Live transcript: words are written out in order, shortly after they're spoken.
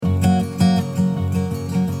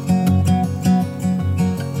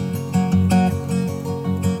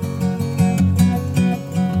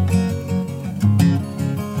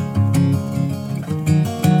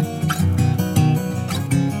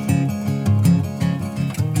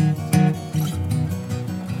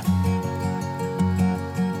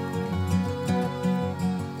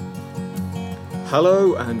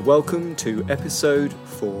Hello and welcome to episode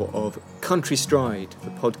 4 of Country Stride, the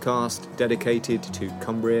podcast dedicated to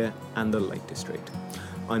Cumbria and the Lake District.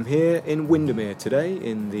 I'm here in Windermere today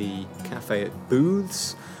in the Cafe at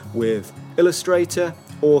Booths with illustrator,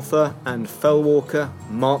 author and fell walker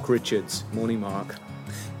Mark Richards. Morning, Mark.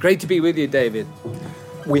 Great to be with you, David.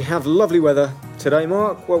 We have lovely weather today,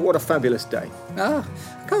 Mark. Well, what a fabulous day. I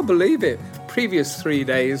can't believe it. Previous 3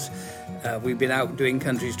 days we've been out doing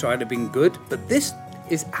Country Stride, have been good, but this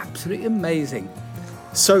is absolutely amazing.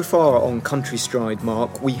 So far on Country Stride,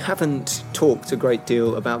 Mark, we haven't talked a great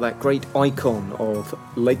deal about that great icon of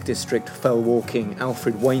Lake District fell walking,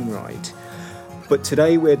 Alfred Wainwright. But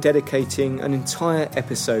today we're dedicating an entire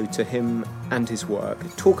episode to him and his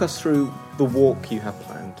work. Talk us through the walk you have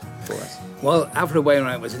planned for us. Well, Alfred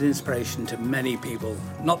Wainwright was an inspiration to many people,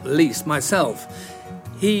 not the least myself.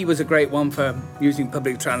 He was a great one for using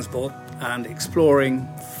public transport and exploring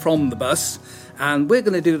from the bus, and we're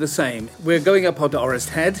going to do the same. We're going up onto Orist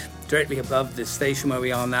Head, directly above the station where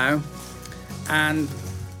we are now, and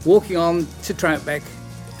walking on to Troutbeck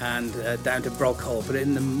and down to Brockhall. But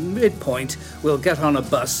in the midpoint, we'll get on a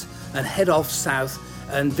bus and head off south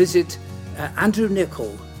and visit Andrew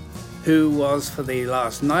Nichol, who was, for the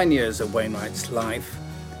last 9 years of Wainwright's life,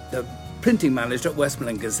 the printing manager at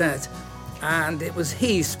Westmoreland Gazette, and it was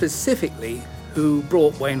he specifically who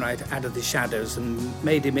brought Wainwright out of the shadows and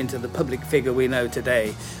made him into the public figure we know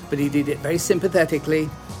today. But he did it very sympathetically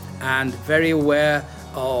and very aware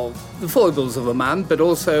of the foibles of a man, but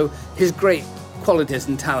also his great qualities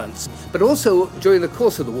and talents. But also, during the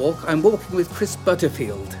course of the walk, I'm walking with Chris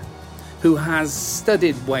Butterfield, who has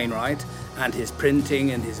studied Wainwright and his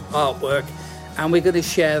printing and his artwork, and we're going to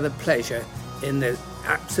share the pleasure in the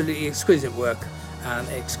absolutely exquisite work and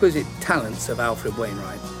exquisite talents of Alfred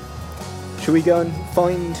Wainwright. Shall we go and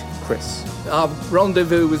find Chris? Our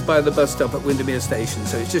rendezvous was by the bus stop at Windermere Station,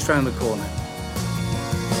 so it's just round the corner.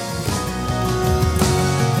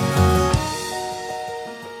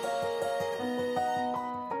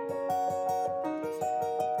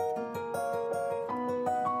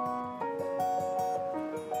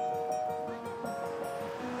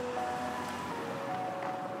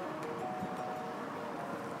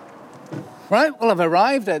 Right, well, I've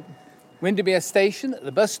arrived at Windermere Station at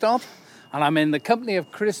the bus stop, and I'm in the company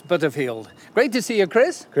of Chris Butterfield. Great to see you,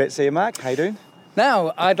 Chris. Great to see you, Mark. How you doing?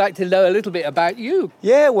 Now, I'd like to know a little bit about you.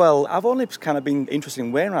 Yeah, well, I've only kind of been interested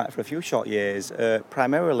in Wainwright for a few short years.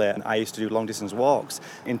 Primarily, I used to do long-distance walks.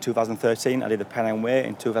 In 2013, I did the Pennine Way.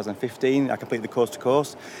 In 2015, I completed the Coast to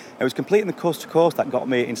Coast. It was completing the Coast to Coast that got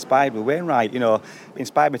me inspired with Wainwright. You know,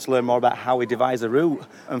 inspired me to learn more about how he devised the route.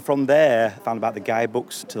 And from there, I found about the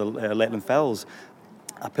guidebooks to the Lakeland Fells.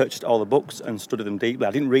 I purchased all the books and studied them deeply.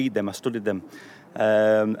 I didn't read them, I studied them.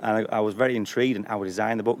 And I was very intrigued in how he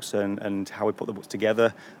designed the books and how he put the books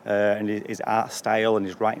together, and his art style and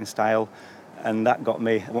his writing style. And that got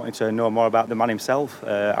me wanting to know more about the man himself.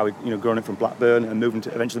 How he, growing up from Blackburn and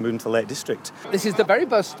eventually moving to the Lake District. This is the very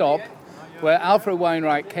bus stop where Alfred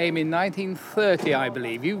Wainwright came in 1930, I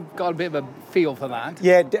believe. You got a bit of a feel for that.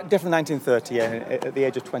 Yeah, definitely 1930, yeah, at the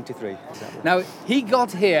age of 23. Exactly. Now, he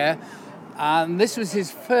got here, and this was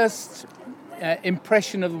his first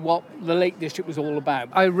impression of what the Lake District was all about.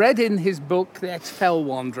 I read in his book, The Ex-Fell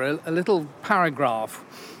Wanderer, a little paragraph.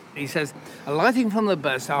 He says, alighting from the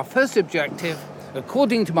bus, our first objective,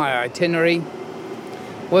 according to my itinerary,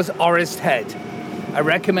 was Orist Head, a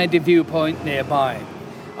recommended viewpoint nearby.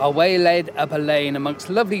 Our way led up a lane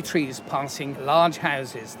amongst lovely trees passing large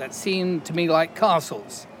houses that seemed to me like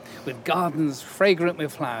castles, with gardens fragrant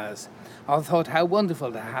with flowers. I thought how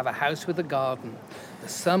wonderful to have a house with a garden. The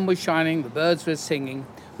sun was shining, the birds were singing.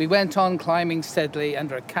 We went on climbing steadily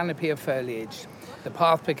under a canopy of foliage, the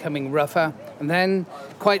path becoming rougher, and then,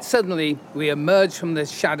 quite suddenly, we emerged from the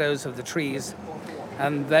shadows of the trees,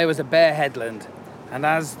 and there was a bare headland. And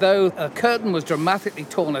as though a curtain was dramatically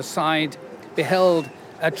torn aside, beheld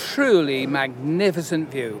a truly magnificent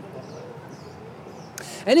view.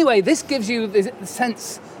 Anyway, this gives you the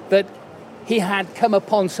sense that he had come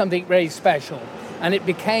upon something very special, and it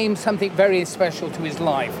became something very special to his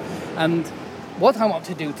life. And what I want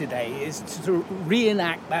to do today is to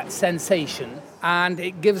reenact that sensation, and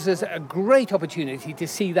it gives us a great opportunity to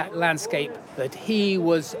see that landscape that he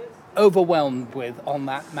was overwhelmed with on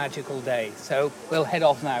that magical day. So we'll head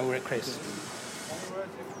off now. We're at Chris.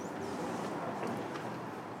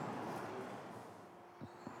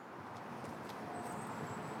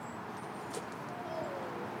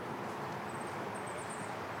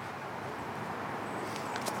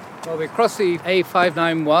 Well, we crossed the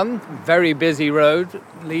A591, very busy road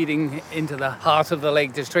leading into the heart of the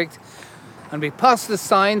Lake District, and we passed the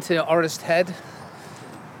sign to Orist Head,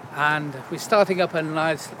 And we're starting up a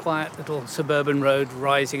nice, quiet little suburban road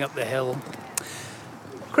rising up the hill.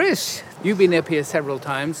 Chris, you've been up here several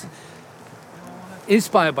times,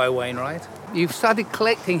 inspired by Wainwright. You've started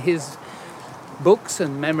collecting his books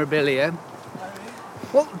and memorabilia.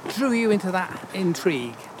 What drew you into that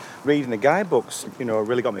intrigue? Reading the guidebooks,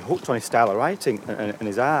 really got me hooked on his style of writing and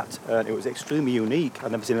his art. It was extremely unique.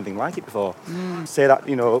 I'd never seen anything like it before. Say that,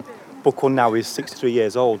 book one now is 63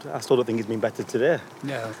 years old. I still don't think he's been better today.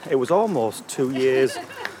 No. It was almost 2 years. In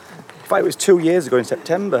fact, it was 2 years ago in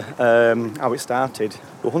September how it started.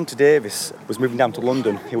 Well, Hunter Davies was moving down to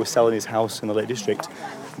London. He was selling his house in the Lake District,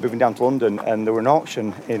 moving down to London, and there were an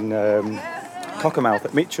auction in Cockermouth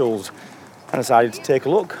at Mitchell's, and I decided to take a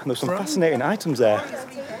look. And there were some fascinating items there.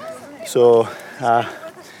 So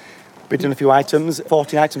bid on a few items,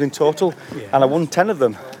 14 items in total, and I won 10 of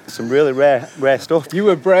them. Some really rare stuff. You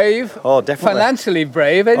were brave. Oh, definitely. Financially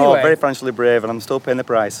brave, anyway. Oh, very financially brave, and I'm still paying the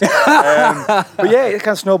price. But yeah, it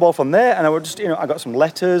kind of snowballed from there, and I would just, I got some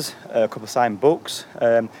letters, a couple of signed books.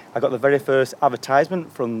 I got the very first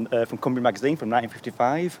advertisement from Cumbria magazine from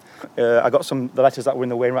 1955. I got the letters that were in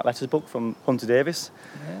the Wainwright Letters book from Hunter Davies.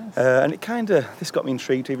 Yes. And this got me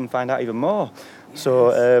intrigued to even find out even more. Yes.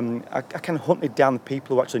 So I kind of hunted down the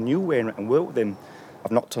people who actually knew Wainwright and worked with him.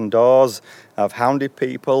 I've knocked on doors, I've hounded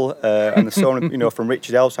people, and there's so many, from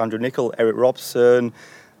Richard Ellis, Andrew Nichol, Eric Robson,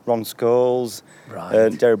 Ron Scholes,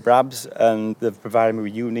 Derek Brabs, and they've provided me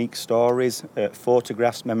with unique stories,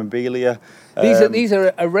 photographs, memorabilia. These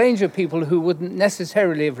are a range of people who wouldn't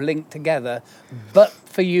necessarily have linked together, but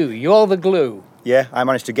for you, you're the glue. Yeah, I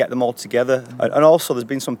managed to get them all together. And also there's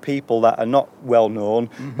been some people that are not well known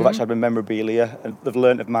who've actually had memorabilia, and they've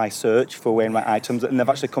learnt of my search for Wainwright items, and they've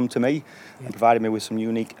actually come to me and provided me with some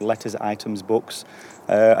unique letters, items, books.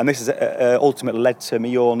 And this has ultimately led to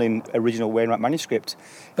me owning original Wainwright manuscript.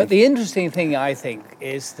 But the interesting thing, I think,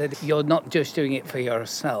 is that you're not just doing it for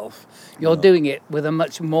yourself. You're doing it with a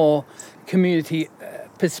much more community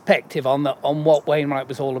perspective on what Wainwright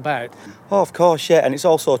was all about. Oh, of course, yeah, and it's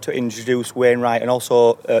also to introduce Wainwright and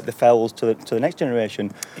also the fellows to the next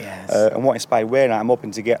generation. Yes. And what inspired Wainwright, I'm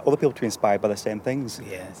hoping to get other people to be inspired by the same things.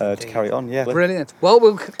 Yes, to carry on. Yeah. Brilliant. Well,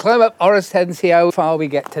 we'll climb up Orrest Head and see how far we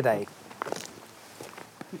get today.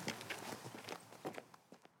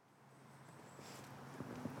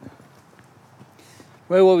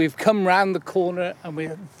 Well, we've come round the corner and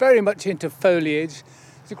we're very much into foliage.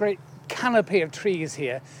 There's a great canopy of trees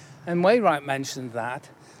here, and Wainwright mentioned that.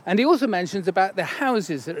 And he also mentions about the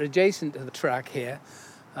houses that are adjacent to the track here,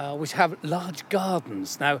 which have large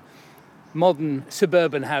gardens. Now, modern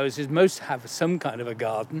suburban houses, most have some kind of a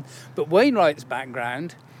garden, but Wainwright's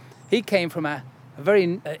background, he came from a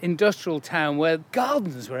very industrial town where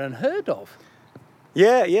gardens were unheard of.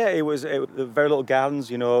 Yeah, it was very little gardens,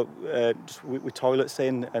 just with toilets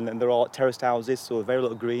in, and they're all terraced houses, so very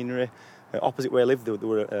little greenery. Opposite where I lived, there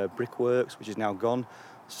were brickworks, which is now gone.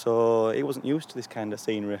 So it wasn't used to this kind of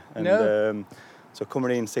scenery. And so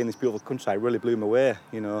coming in and seeing this beautiful countryside really blew me away,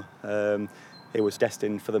 It was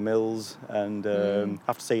destined for the mills, and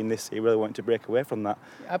after seeing this, he really wanted to break away from that.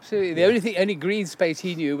 Absolutely. The only green space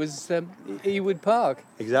he knew was Ewood Park.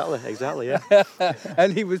 Exactly, yeah.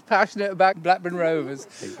 And he was passionate about Blackburn Rovers.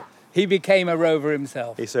 He became a rover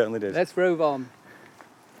himself. He certainly did. Let's rove on.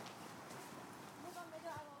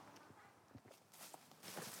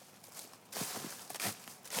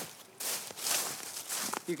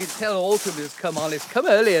 You can tell autumn has come on. It's come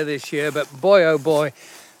earlier this year, but boy, oh boy,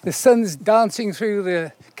 the sun's dancing through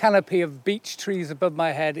the canopy of beech trees above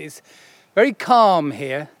my head. It's very calm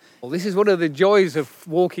here. Well, this is one of the joys of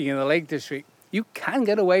walking in the Lake District. You can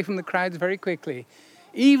get away from the crowds very quickly,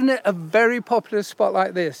 even at a very popular spot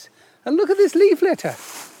like this. And look at this leaf litter.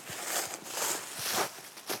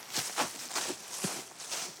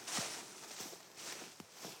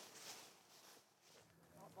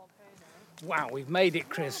 Wow, we've made it,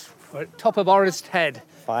 Chris. We're at top of Orrest Head.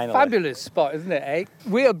 Finally. Fabulous spot, isn't it, eh?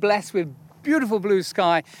 We are blessed with beautiful blue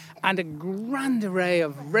sky and a grand array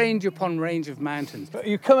of range upon range of mountains. But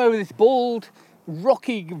you come over this bald,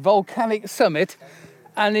 rocky, volcanic summit,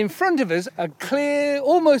 and in front of us, a clear,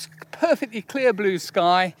 almost perfectly clear blue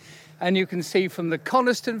sky, and you can see from the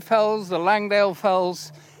Coniston Fells, the Langdale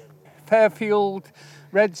Fells, Fairfield,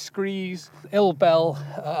 Red Screes, Ilbel,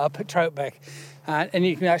 up at Troutbeck. And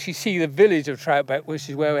you can actually see the village of Troutbeck, which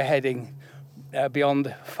is where we're heading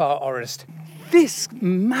beyond Far Orrest. this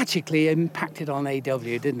magically impacted on AW,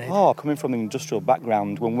 didn't it? Oh, coming from an industrial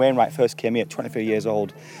background, when Wainwright first came here at 23 years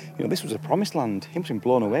old, this was a promised land. He must have been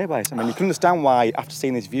blown away by it. I mean, you can understand why, after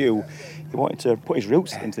seeing this view, he wanted to put his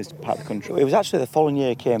roots into this part of the country. It was actually the following year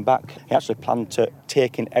he came back. He actually planned to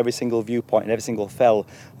take in every single viewpoint and every single fell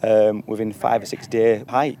within 5 or 6 day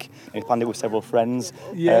hike. And he planned it with several friends.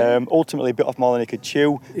 Yeah. Ultimately, bit off more than he could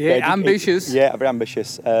chew. Yeah, ambitious. Very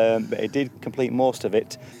ambitious. But he did complete most of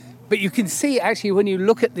it. But you can see, actually, when you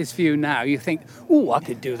look at this view now, you think, oh, I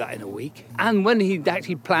could do that in a week. And when he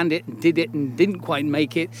actually planned it and did it and didn't quite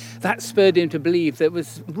make it, that spurred him to believe there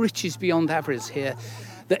was riches beyond avarice here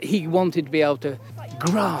that he wanted to be able to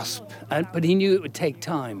grasp, but he knew it would take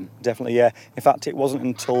time. Definitely, yeah. In fact, it wasn't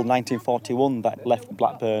until 1941 that I left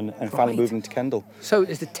Blackburn and finally moved into Kendal. So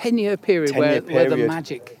it's a 10-year period where the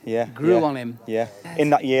magic grew on him. Yeah. In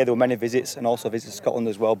that year, there were many visits and also visits to Scotland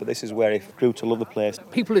as well, but this is where he grew to love the place.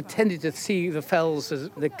 People had tended to see the fells as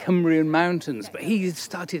the Cumbrian mountains, but he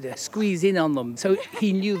started to squeeze in on them. So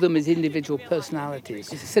he knew them as individual personalities.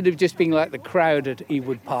 Instead of just being like the crowd at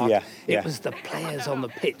Ewood Park, it was the players on the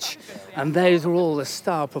pitch. And those were all the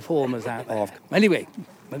star performers out there. Anyway,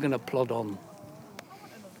 we're going to plod on.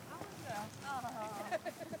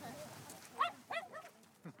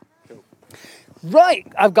 Right,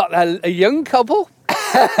 I've got a young couple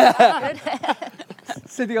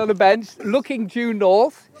sitting on a bench, looking due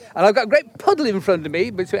north, and I've got a great puddle in front of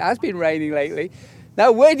me, but it has been raining lately.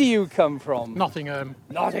 Now, where do you come from? Nottingham.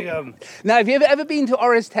 Nottingham. Now, have you ever been to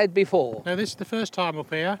Orrest Head before? No, this is the first time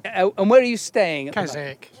up here. And where are you staying?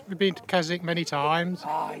 Keswick. We've been to Keswick many times.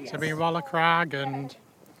 Ah, yes. So we've been Rolla Crag and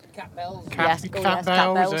Cat Bells. Cat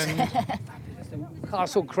Bells and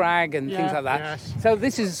Castle Crag and things like that. Yes. So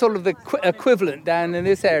this is sort of the equivalent down in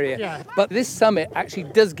this area. Yeah. But this summit actually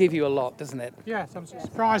does give you a lot, doesn't it? yeah, some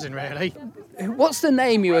surprising really. What's the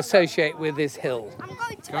name you associate with this hill?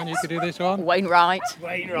 Go on, you could do this one. Wainwright.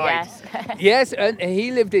 Yes. Yes. Yes, and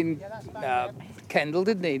he lived in Kendal,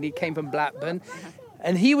 didn't he? And he came from Blackburn.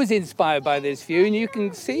 And he was inspired by this view, and you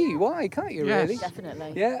can see why, can't you, Yes. really?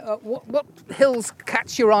 Definitely. Yeah. What hills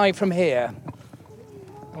catch your eye from here?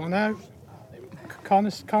 Oh no.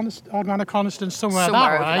 Old Man of Coniston somewhere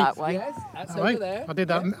Somewhere that over way. that way. Yes, that's Right. over there. I did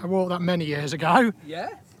that. I walked that many years ago.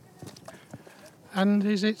 Yeah. And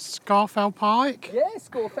is it Scarfell Pike? Yes,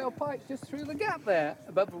 Scorefell Pike, just through the gap there,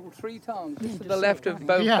 above 3 tongues, just to the left of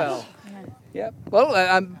Bowfell. Yes. Yep. Well,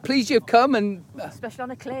 I'm pleased you've come, and Especially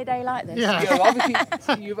on a clear day like this. Yeah.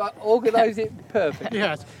 obviously you've organised it perfectly.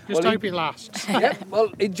 Yes. Just Well, hope it lasts. Yep.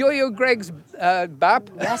 Well, enjoy your Greg's bap.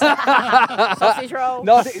 Sausage roll.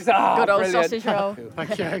 Not Good old brilliant. sausage roll.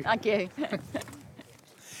 Thank you. Thank you.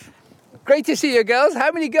 Great to see you girls.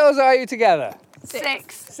 How many girls are you together?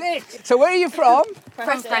 6. 6. So where are you from?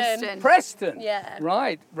 Preston. Preston. Yeah.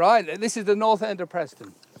 Right. This is the north end of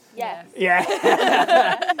Preston. Yeah.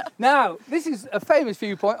 Yeah. Now, this is a famous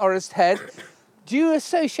viewpoint, Orrest Head. Do you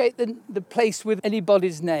associate the place with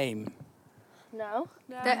anybody's name? No.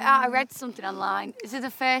 I read something online. Is it the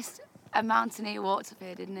first mountaineer walked up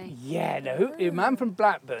here, didn't he? Yeah, no. A man from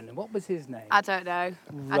Blackburn. What was his name? I don't know.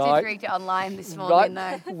 I Right. did read it online this morning,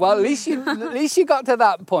 though. Well, at least you got to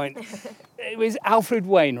that point. It was Alfred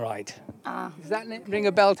Wainwright. Does that ring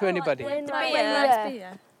a bell to anybody?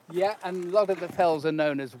 Yeah, and a lot of the fells are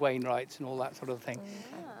known as Wainwrights and all that sort of thing.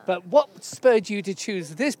 But what spurred you to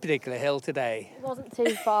choose this particular hill today? It wasn't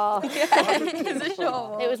too far.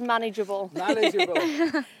 It was manageable. Manageable.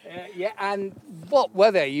 Yeah, and what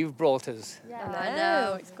weather you've brought us. I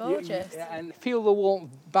know, it's gorgeous. Yeah, and feel the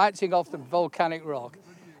warmth bouncing off the volcanic rock.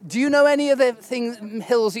 Do you know any of the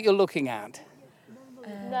hills that you're looking at?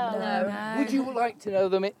 No. Would you like to know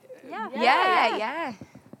them? Yeah.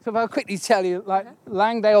 So if I'll quickly tell you, like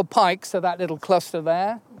Langdale Pike, so that little cluster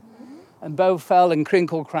there, and Bowfell and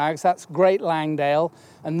Crinkle Crags, that's Great Langdale.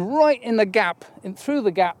 And right in the gap, through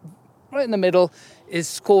the gap, right in the middle, is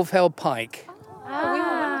Scorefell Pike. We were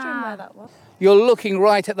wondering where that was. You're looking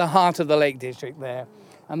right at the heart of the Lake District there.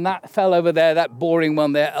 And that fell over there, that boring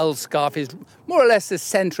one there, Ulscarf, is more or less the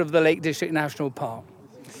centre of the Lake District National Park.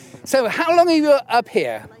 So how long are you up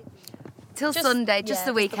here? Till Sunday, just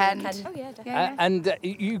the weekend. Oh, yeah, definitely. And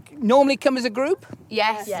you normally come as a group?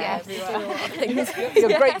 Yes.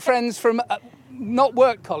 You're great friends from, not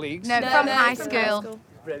work colleagues? No, from high school.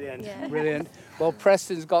 Brilliant. Well,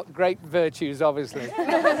 Preston's got great virtues, obviously.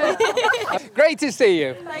 Great to see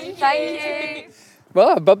you. Thank you.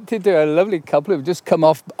 Well, I bumped into a lovely couple who've just come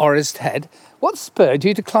off Orrest Head. What spurred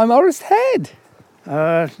you to climb Orrest Head?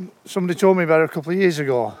 Somebody told me about it a couple of years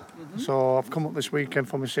ago. So I've come up this weekend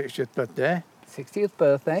for my 60th birthday. 60th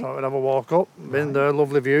birthday. Thought we'd have a walk up. Been there,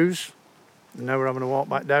 lovely views. Now we're having a walk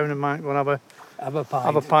back down and might go and Have a pint.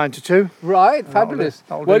 have a pint or two. Right, fabulous.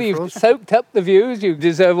 That'll do Well, for you've us. soaked up the views. You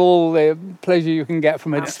deserve all the pleasure you can get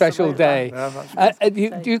from a special day. Yeah, that's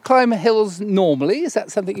Do you climb hills normally? Is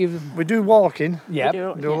that something you've... We do walking.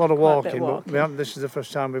 Yeah. We do a lot of walking, but we haven't, this is the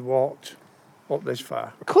first time we've walked up this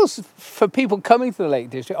far. Of course, for people coming to the Lake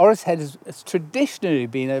District, Orris Head has traditionally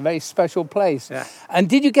been a very special place. Yeah. And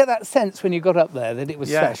did you get that sense when you got up there that it was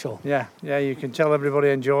special? Yeah, you can tell everybody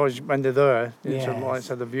enjoys when they're there. Yes. So, like I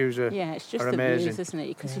said, the views are Yeah, it's just are the amazing. views, isn't it?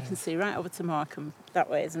 Because you can see right over to Markham that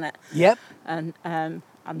way, isn't it? Yep. And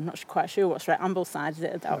I'm not quite sure what's right. Ambleside, is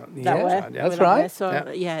it? That Yeah, way. that's Over that right. way.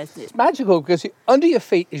 So, yeah, It's magical because under your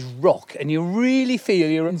feet is rock and you really feel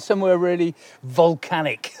you're in somewhere really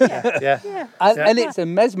volcanic. Yeah. And it's a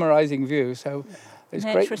mesmerising view, so it's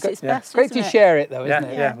Nature's great. its best, Great to isn't it? share it though, isn't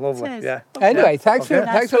it? Yeah, lovely. it is. Yeah. Anyway, Yeah. thanks Okay.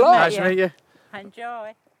 thanks a Nice to lot. meet Nice to meet you.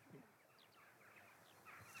 Enjoy.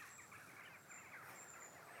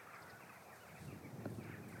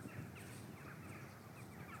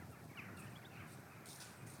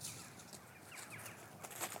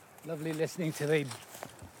 Lovely listening to the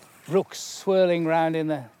brooks swirling round in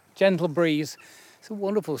the gentle breeze. It's a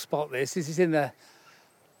wonderful spot, this. This is in the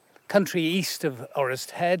country east of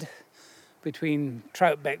Orist Head, between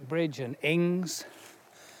Troutbeck Bridge and Ings.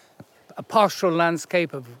 A pastoral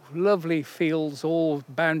landscape of lovely fields, all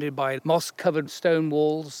bounded by moss-covered stone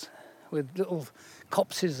walls with little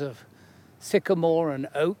copses of sycamore and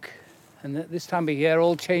oak. And at this time of year,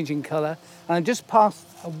 all changing colour. And I just passed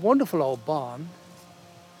a wonderful old barn,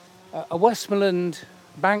 a Westmoreland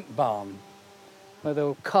bank barn, where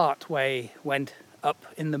the cartway went up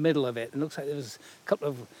in the middle of it. It looks like there was a couple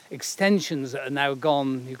of extensions that are now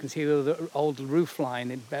gone. You can see the old roof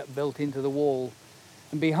line built into the wall.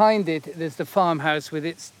 And behind it, there's the farmhouse with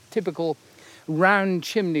its typical round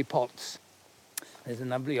chimney pots. There's a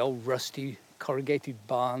lovely old rusty corrugated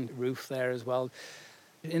barn roof there as well.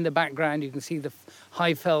 In the background, you can see the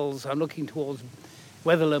high fells. I'm looking towards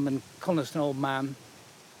Wetherlam and Coniston Old Man.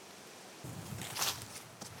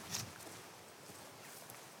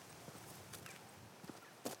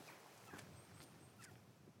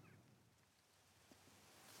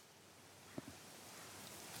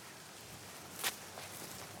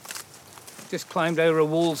 Just climbed over a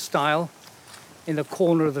wall stile in the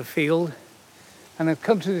corner of the field, and I've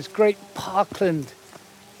come to this great parkland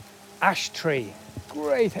ash tree.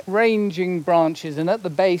 Great ranging branches, and at the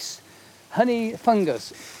base, honey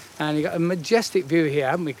fungus. And you've got a majestic view here,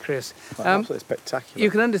 haven't we, Chris? Absolutely spectacular.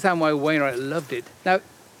 You can understand why Wainwright loved it. Now,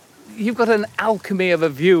 you've got an alchemy of a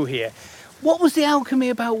view here. What was the alchemy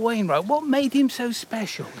about Wainwright? What made him so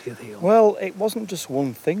special, do you feel? Well, it wasn't just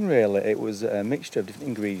one thing really. It was a mixture of different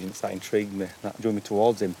ingredients that intrigued me, that drew me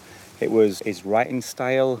towards him. It was his writing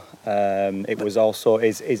style. It was also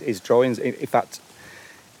his drawings. In fact,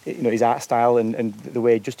 you know, his art style and the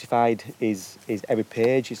way he justified his every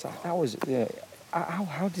page. It's like that was.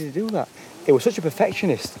 How did he do that? He was such a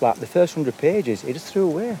perfectionist. Like the first 100 pages, he just threw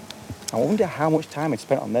away. I wonder how much time he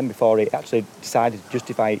spent on them before he actually decided to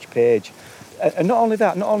justify each page. And not only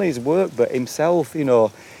that, not only his work, but himself, you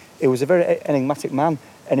know, he was a very enigmatic man,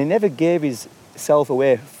 and he never gave himself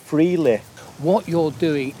away freely. What you're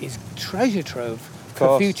doing is treasure trove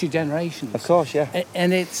for future generations. Of course, yeah.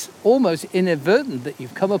 And it's almost inadvertent that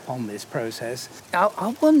you've come upon this process.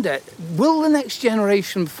 I wonder, will the next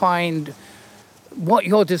generation find what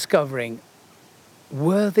you're discovering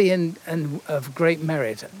worthy and of great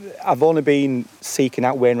merit? I've only been seeking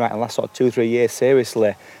out Wainwright in the last sort of 2 or 3 years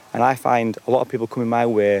seriously, and I find a lot of people coming my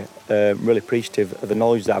way really appreciative of the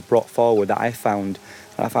knowledge that I've brought forward, that I found.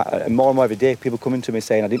 And I find more and more every day people coming to me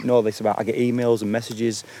saying, I didn't know this about, I get emails and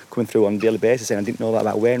messages coming through on a daily basis saying I didn't know that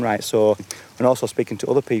about Wainwright. So, and also speaking to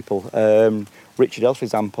other people, Richard Ellis, for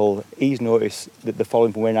example, he's noticed that the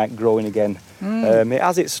following from Wainwright growing again. It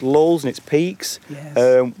has its lulls and its peaks.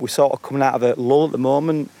 Yes. We're sort of coming out of a lull at the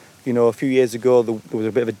moment. You know, a few years ago there was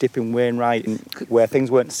a bit of a dip in Wainwright where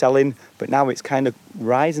things weren't selling, but now it's kind of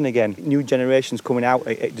rising again. New generations coming out,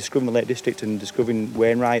 discovering the Lake District and discovering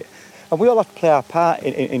Wainwright. And we all have to play our part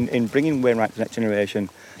in bringing Wainwright to the next generation.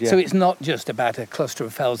 Yeah. So it's not just about a cluster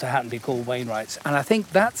of fells that happen to be called Wainwrights. And I think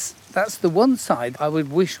that's the one side I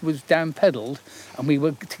would wish was down-pedalled and we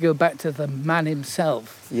were to go back to the man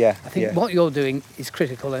himself. Yeah. I think what you're doing is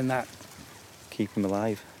critical in that. Keep him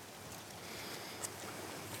alive.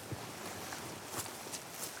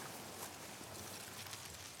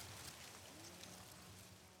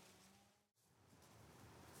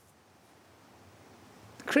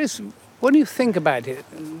 Chris, what do you think about it?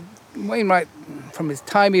 Wainwright, from his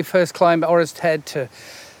time he first climbed Orist Head to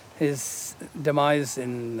his demise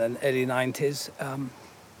in the early 90s,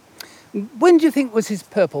 When do you think was his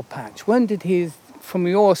purple patch? When did his, from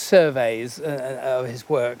your surveys of his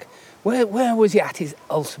work, where was he at his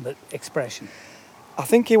ultimate expression? I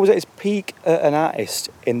think he was at his peak an artist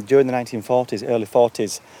during the 1940s, early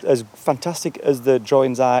 40s. As fantastic as the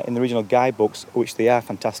drawings are in the original guidebooks, which they are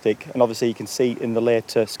fantastic, and obviously you can see in the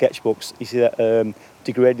later sketchbooks, you see that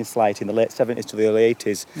degrading slight in the late 70s to the early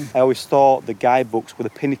 80s. I always thought the guidebooks were the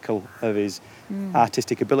pinnacle of his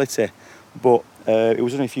artistic ability, but it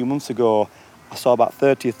was only a few months ago I saw about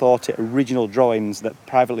 30 or 40 original drawings that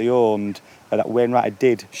privately owned that Wainwright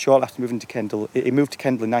did shortly after moving to Kendal. He moved to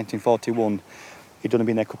Kendal in 1941. He'd only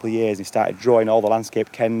been there a couple of years and he started drawing all the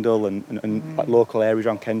landscape Kendal and like local areas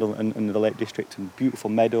around Kendal and the Lake District, and beautiful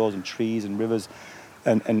meadows and trees and rivers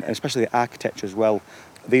and especially the architecture as well.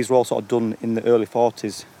 These were all sort of done in the early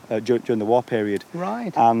 40s during the war period.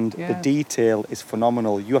 Right. And the detail is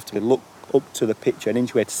phenomenal. You have to look up to the picture an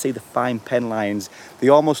inch away to see the fine pen lines. They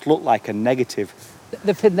almost look like a negative.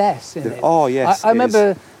 The finesse in it. Oh, yes. I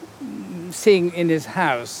remember seeing in his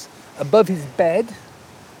house, above his bed,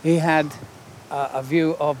 he had a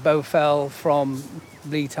view of Bowfell from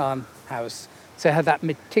Bleetarn House. So it had that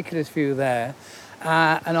meticulous view there.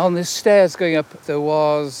 And on the stairs going up, there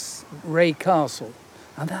was Ray Castle.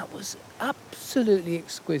 And that was absolutely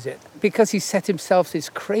exquisite. Because he set himself this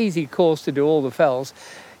crazy course to do all the fells,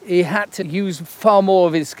 he had to use far more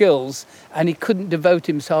of his skills, and he couldn't devote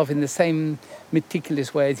himself in the same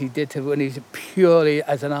meticulous way as he did to when he was purely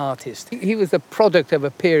as an artist. He was the product of a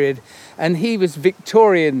period, and he was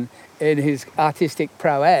Victorian in his artistic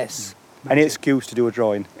prowess. Any excuse to do a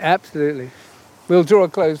drawing. Absolutely. We'll draw a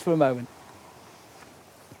close for a moment.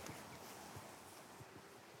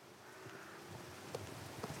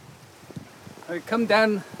 We come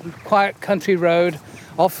down a quiet country road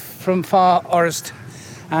off from Far Orist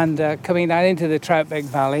and coming down into the Troutbeck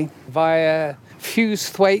Valley via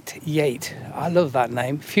Fewsthwaite Yate. I love that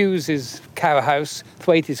name. Fews is cowhouse,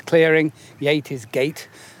 Thwaite is clearing, Yate is gate.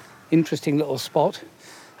 Interesting little spot.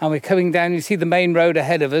 And we're coming down, you see the main road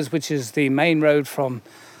ahead of us, which is the main road from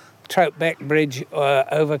Troutbeck Bridge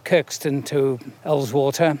over Kirkston to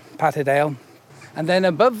Elswater, Patterdale. And then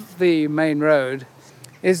above the main road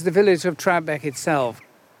is the village of Troutbeck itself.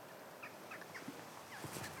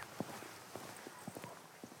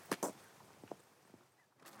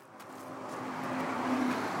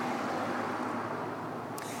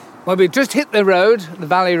 Well, we've just hit the road, the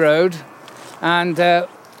Valley Road, and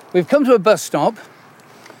we've come to a bus stop.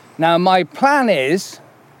 Now, my plan is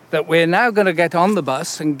that we're now going to get on the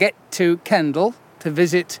bus and get to Kendal to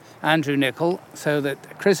visit Andrew Nicol, so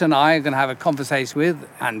that Chris and I are going to have a conversation with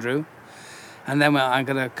Andrew, and then I'm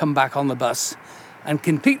going to come back on the bus and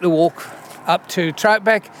complete the walk up to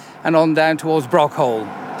Troutbeck and on down towards Brockhall.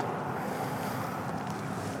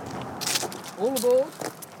 All aboard.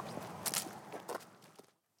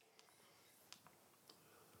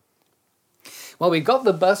 Well, we got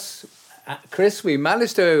the bus, Chris. We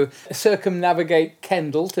managed to circumnavigate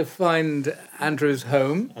Kendal to find Andrew's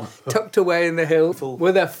home, tucked away in the hill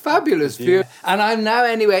with a fabulous view. And I'm now,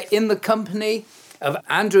 anyway, in the company of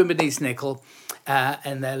Andrew and Bernice Nicol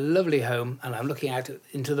in their lovely home. And I'm looking out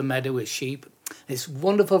into the meadow with sheep. It's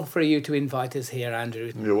wonderful for you to invite us here,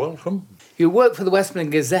 Andrew. You're welcome. You worked for the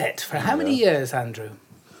Westmoreland Gazette for how many years, Andrew?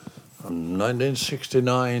 From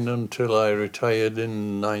 1969 until I retired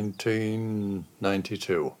in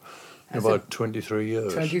 1992. About 23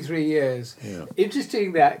 years. 23 years. Yeah.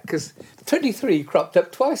 Interesting that, because 23 cropped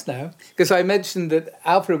up twice now. Because I mentioned that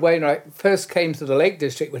Alfred Wainwright first came to the Lake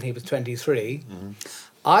District when he was 23. Mm-hmm.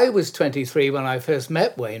 I was 23 when I first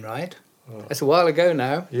met Wainwright. Oh. That's a while ago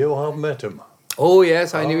now. You have met him? Oh,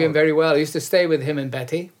 yes, I knew him very well. I used to stay with him and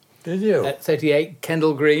Betty. Did you? At 38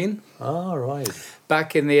 Kendal Green. Ah, right.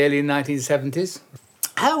 Back in the early 1970s.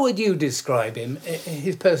 How would you describe him,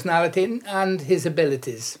 his personality and his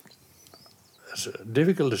abilities? It's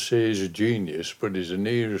difficult to say he's a genius, but he's the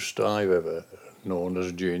nearest I've ever known as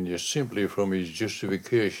a genius, simply from his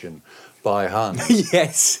justification by hand.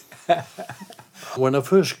 Yes. When I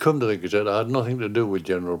first come to the Gazette, I had nothing to do with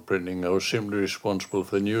general printing. I was simply responsible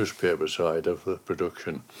for the newspaper side of the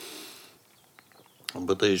production.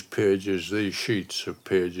 But these pages, these sheets of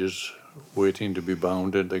pages waiting to be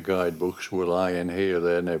bound into guidebooks were lying here,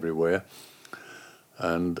 there and everywhere.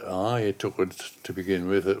 And I took it to begin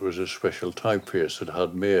with, it was a special typeface that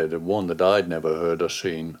had made, one that I'd never heard of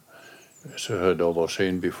or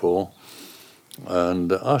seen before,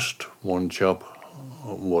 and asked one chap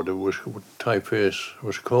what typeface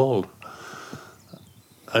was called.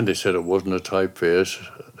 And he said it wasn't a typeface,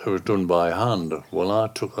 it was done by hand. Well, I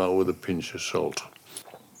took that with a pinch of salt.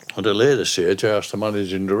 At a later stage, I asked the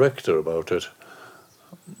managing director about it,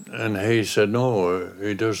 And he said, no,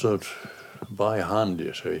 he does that by hand,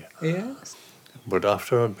 you see. Yes. But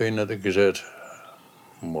after I'd been at the Gazette,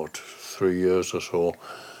 3 years or so,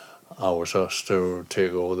 I was asked to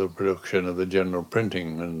take over the production of the general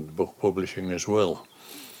printing and book publishing as well.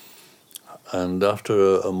 And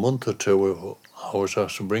after a month or two, I was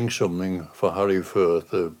asked to bring something for Harry Firth,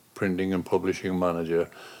 the printing and publishing manager,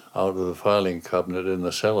 out of the filing cabinet in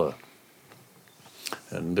the cellar.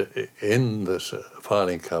 And in this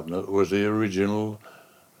filing cabinet was the original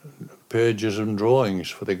pages and drawings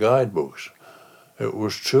for the guidebooks. It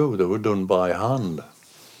was true, they were done by hand.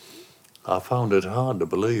 I found it hard to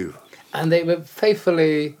believe. And they were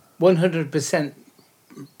faithfully 100%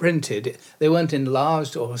 printed. They weren't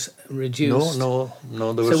enlarged or reduced. No,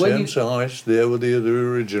 they were same size. They were the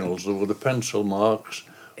originals. They were the pencil marks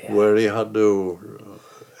where he had to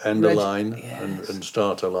end a line and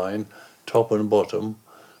start a line, top and bottom,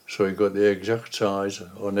 so he got the exact size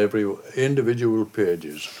on every individual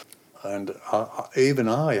pages. And even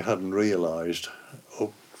I hadn't realised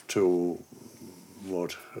up to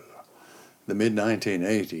the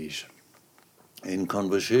mid-1980s, in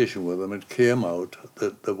conversation with him, it came out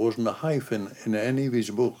that there wasn't a hyphen in any of his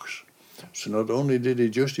books. So not only did he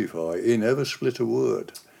justify, he never split a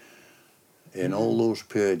word in all those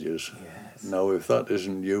pages. Yes. Now, if that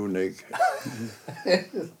isn't unique,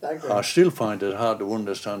 I still find it hard to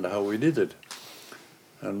understand how he did it.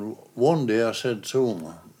 And one day I said to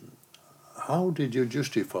him, how did you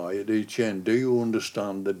justify it each end? Do you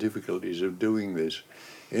understand the difficulties of doing this?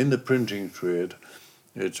 In the printing trade,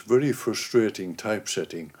 it's very frustrating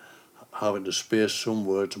typesetting, having to space some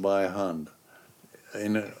words by hand.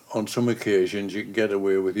 On some occasions you can get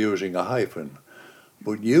away with using a hyphen,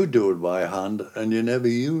 but you do it by hand and you never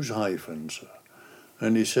use hyphens.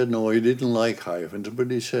 And he said no, he didn't like hyphens, but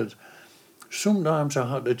he said, sometimes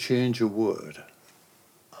I had to change a word.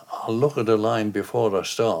 I'll look at a line before I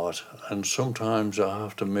start, and sometimes I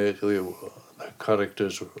have to make the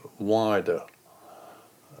characters wider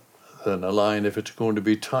than a line if it's going to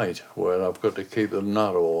be tight, where I've got to keep them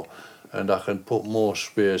narrow and I can put more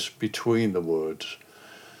space between the words.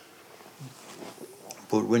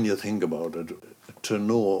 But when you think about it, to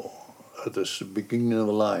know at the beginning of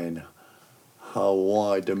a line how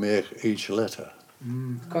wide to make each letter.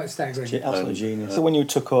 Quite staggering. Absolutely genius. So when you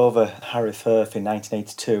took over Harry Firth in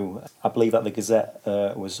 1982, I believe that the Gazette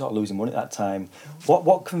was sort of losing money at that time.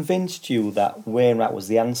 What convinced you that Wainwright was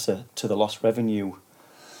the answer to the lost revenue?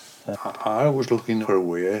 I was looking for a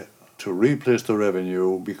way to replace the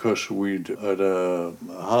revenue because we'd, at a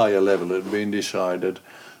higher level, it had been decided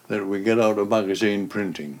that we get out of magazine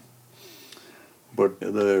printing. But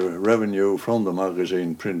the revenue from the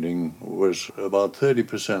magazine printing was about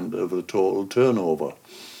 30% of the total turnover.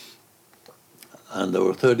 And there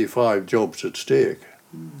were 35 jobs at stake.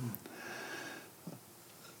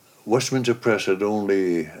 Westminster Press had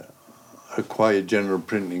only acquired general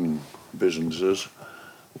printing businesses.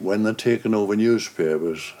 When they'd taken over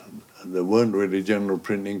newspapers, they weren't really general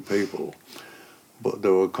printing people, but they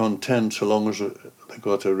were content so long as they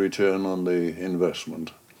got a return on the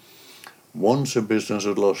investment. Once a business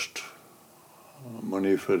had lost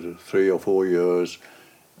money for 3 or 4 years,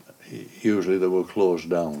 usually they were closed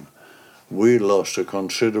down. We lost a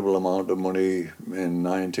considerable amount of money in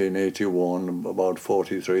 1981, about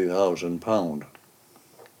 £43,000,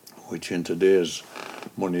 which in today's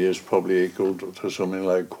money is probably equal to something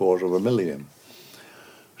like £250,000.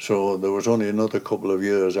 So there was only another couple of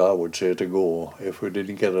years, I would say, to go if we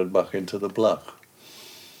didn't get it back into the black.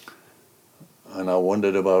 And I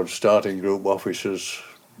wondered about starting group offices.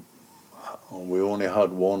 We only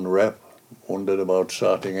had one rep. Wondered about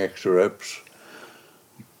starting extra reps.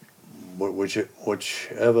 But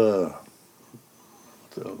whichever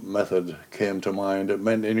method came to mind, it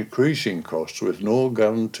meant increasing costs with no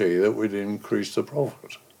guarantee that we'd increase the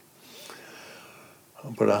profit.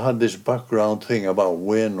 But I had this background thing about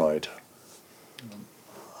Wainwright.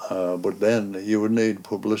 But then you would need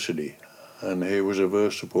publicity, and he was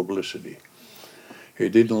averse to publicity. He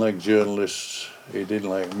didn't like journalists, he didn't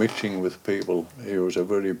like mixing with people. He was a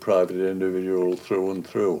very private individual through and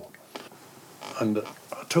through. And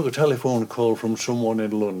I took a telephone call from someone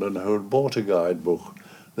in London who had bought a guidebook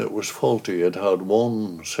that was faulty. It had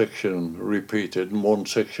one section repeated and one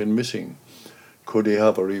section missing. Could he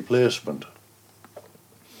have a replacement?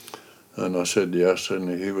 And I said yes, and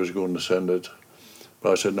he was going to send it.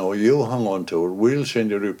 But I said, no, you hang on to it. We'll send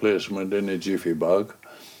you a replacement in a jiffy bag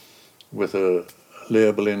with a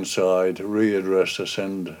label inside, readdressed to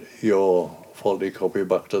send your faulty copy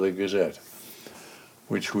back to the Gazette,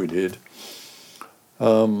 which we did.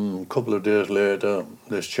 A couple of days later,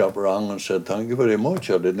 this chap rang and said, "Thank you very much.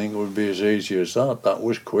 I didn't think it would be as easy as that. That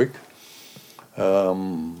was quick.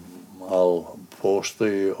 I'll post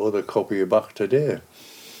the other copy back today."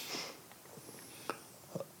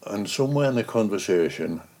 And somewhere in the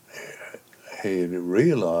conversation, he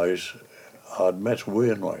realised I'd met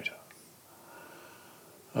Wainwright.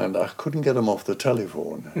 And I couldn't get him off the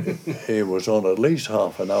telephone. He was on at least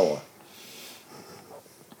half an hour.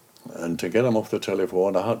 And to get him off the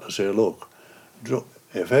telephone, I had to say, "Look,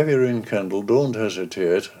 if ever you're in Kendal, don't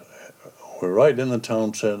hesitate. We're right in the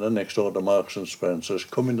town centre next door to Marks and Spencer's.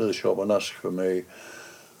 Come into the shop and ask for me.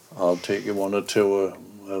 I'll take you on a tour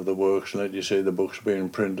of the works and let you see the books being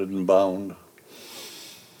printed and bound."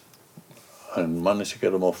 And managed to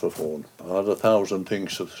get him off the phone. I had 1,000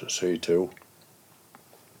 things to see to.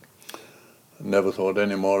 Never thought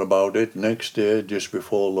any more about it. Next day, just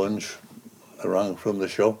before lunch, I rang from the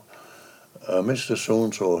shop. "Mr.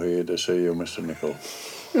 So-and-so here to see you, Mr. Nichol."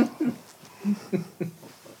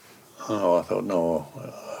 Oh, I thought, no,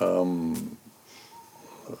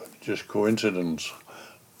 just coincidence.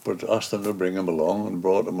 But asked them to bring him along and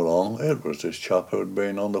brought him along. It was this chap who had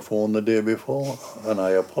been on the phone the day before. And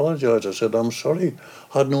I apologised. I said, "I'm sorry,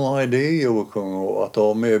 I had no idea you were coming up. I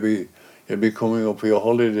thought maybe you'd be coming up for your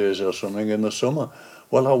holidays or something in the summer."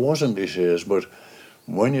 "Well, I wasn't," he says, "but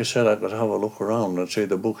when you said I could have a look around and see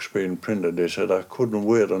the books being printed," he said, "I couldn't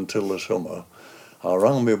wait until the summer. I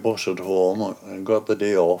rang my boss at home and got the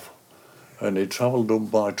day off. And he travelled up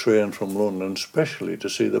by train from London specially to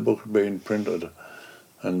see the books being printed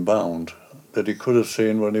and bound that he could have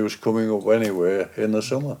seen when he was coming up anyway in the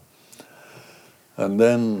summer." And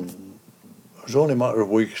then it was only a matter of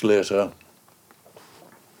weeks later,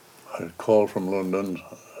 I called from London,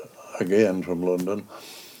 again from London.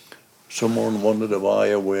 Someone wanted to buy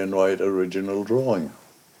a Wainwright original drawing.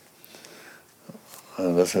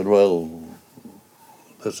 And I said, "Well,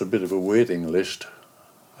 there's a bit of a waiting list.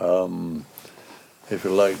 If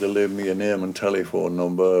you'd like to leave me a name and telephone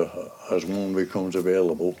number as one becomes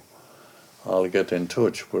available, I'll get in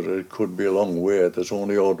touch, but it could be a long wait. There's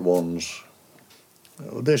only odd ones."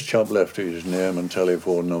 This chap left his name and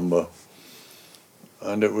telephone number,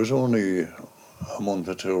 and it was only a month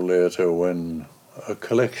or two later when a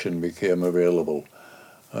collection became available.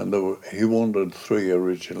 And he wanted 3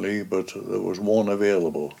 originally, but there was 1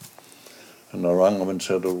 available. And I rang him and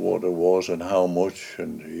said what it was and how much,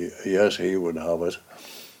 and yes, he would have it.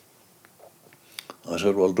 I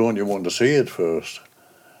said, "Well, don't you want to see it first?"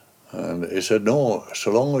 And he said, "No,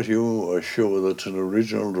 so long as you are sure that it's an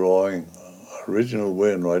original drawing, original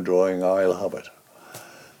Wainwright drawing, I'll have it."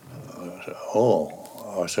 I said, "Oh,"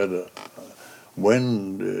 I said,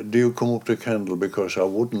 "when do you come up to Kendal? Because I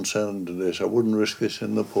wouldn't send this, I wouldn't risk this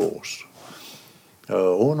in the post."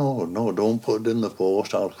 "Oh, no, don't put it in the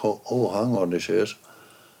post. I'll call." "Oh, hang on," he says.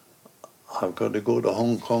 "I've got to go to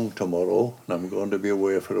Hong Kong tomorrow, and I'm going to be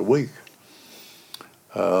away for a week."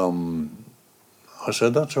 I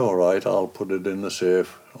said, "That's all right. I'll put it in the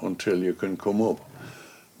safe until you can come up.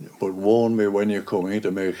 But warn me when you're coming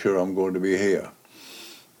to make sure I'm going to be here."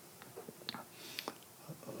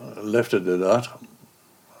 Left it at that.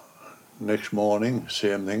 Next morning,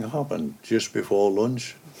 same thing happened. Just before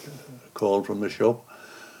lunch, called from the shop.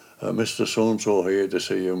 "Mr. So-and-so here to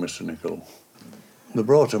see you, Mr. Nichol." They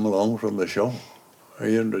brought him along from the shop.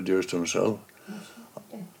 He introduced himself.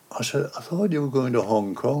 I said, "I thought you were going to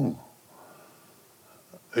Hong Kong."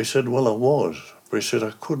 He said, "Well, I was." But he said,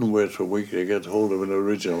 "I couldn't wait for a week to get hold of an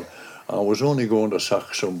original. I was only going to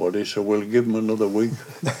sack somebody, so we'll give him another week."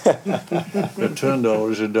 It turned out he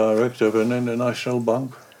was a director of an international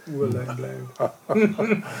bank. Will they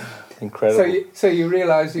blame? Incredible. So you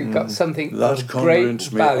realise you've got something That of great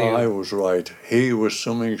convinced me value. I was right. He was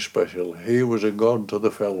something special. He was a god to the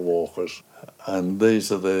fell walkers. And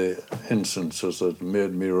these are the instances that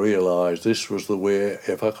made me realise this was the way,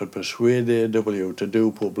 if I could persuade A.W. to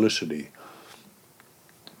do publicity.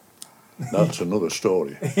 That's another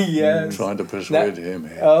story. Yes. Trying to persuade him.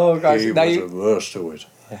 Oh, gosh. He Now was you- averse to it.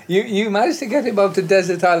 You managed to get him up to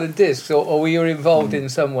Desert Island Discs, or were you involved in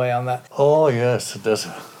some way on that? Oh, yes, it does.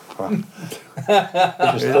 It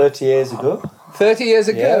was 30 years ago. 30 years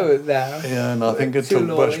ago now. Yeah, and I think it Too took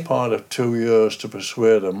lonely. best part of 2 years to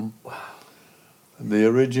persuade him. Wow. The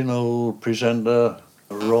original presenter,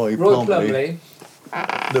 Roy Roy Plumley, Plumley.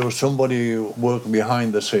 there was somebody working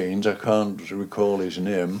behind the scenes, I can't recall his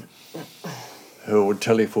name, who would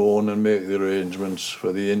telephone and make the arrangements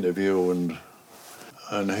for the interview,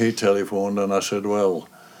 and he telephoned and I said, "Well,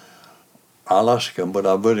 I'll ask him, but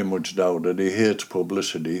I very much doubt it. He hates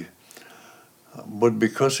publicity. But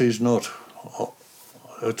because he's not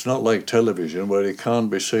it's not like television where it can't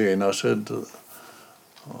be seen. I said,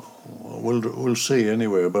 we'll see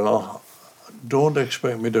anyway, but don't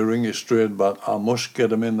expect me to ring you straight back. I must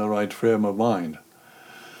get him in the right frame of mind.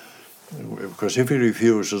 Because if he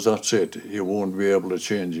refuses, that's it. He won't be able to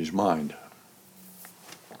change his mind.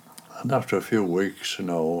 And after a few weeks,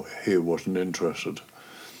 he wasn't interested.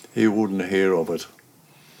 He wouldn't hear of it.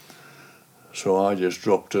 So I just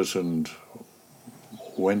dropped it and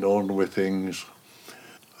went on with things.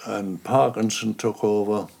 And Parkinson took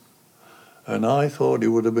over. And I thought he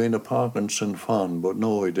would have been a Parkinson fan, but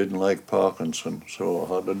no, he didn't like Parkinson, so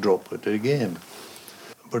I had to drop it again.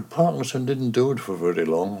 But Parkinson didn't do it for very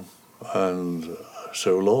long, and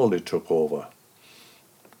so Lawley took over.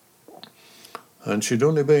 And she'd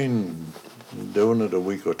only been doing it a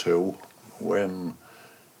week or two when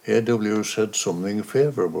AW said something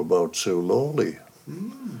favourable about Sue Lawley.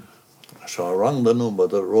 So I rang the number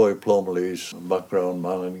that Roy Plumley's background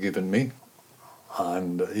man had given me.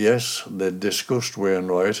 And yes, they discussed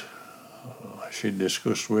Wainwright. She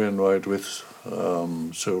discussed Wainwright with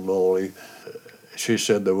Sue Lawley. She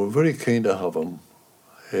said they were very keen to have him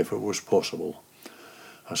if it was possible.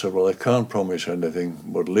 I said, well, I can't promise anything,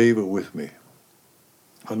 but leave it with me.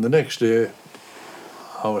 And the next day,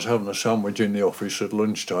 I was having a sandwich in the office at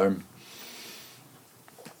lunchtime,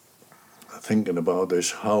 thinking about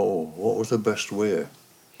this, what was the best way?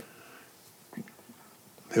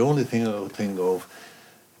 The only thing I could think of,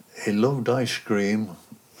 he loved ice cream,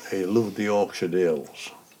 he loved the Yorkshire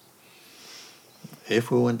Dales.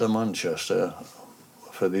 If we went to Manchester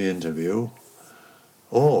for the interview,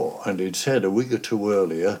 and he'd said a week or two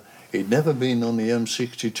earlier, he'd never been on the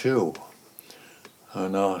M62.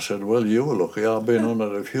 And I said, well, you were lucky, I've been on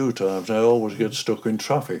it a few times, I always get stuck in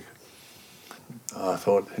traffic. I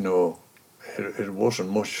thought, it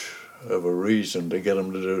wasn't much of a reason to get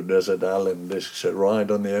him to do Desert Island Discs, ride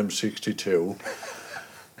on the M62,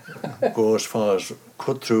 go as far as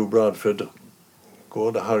cut through Bradford,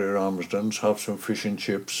 go to Harry Ramsden's, have some fish and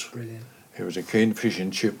chips. Brilliant. He was a keen fish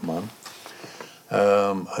and chip man.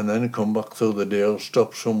 And then come back through the Dale,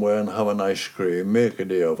 stop somewhere and have an ice cream, make a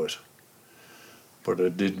day of it. But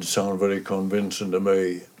it didn't sound very convincing to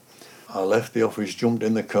me. I left the office, jumped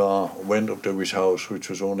in the car, went up to his house, which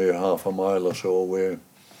was only a half a mile or so away,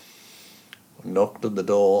 knocked at the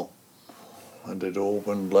door, and it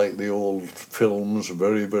opened like the old films,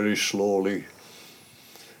 very, very slowly.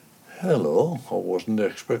 Hello, I wasn't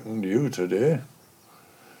expecting you today.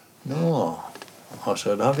 No. I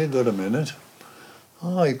said, have you got a minute?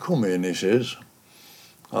 Aye, come in, he says.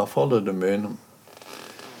 I followed him in.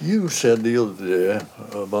 You said the other day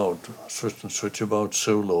about such and such about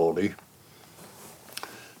Sue Lawley.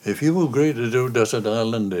 If you agree to do Desert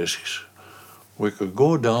Island Discs, we could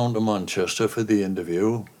go down to Manchester for the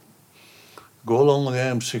interview, go along the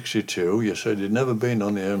M62, you said you'd never been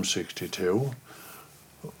on the M62,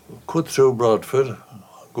 cut through Bradford,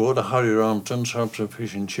 go to Harry Rampton's, have some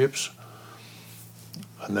fish and chips,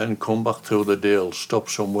 and then come back through the Dale, stop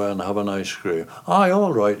somewhere and have an ice cream. Aye,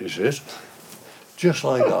 all right, he says. Just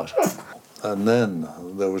like that. And then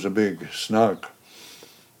there was a big snark.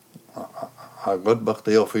 I got back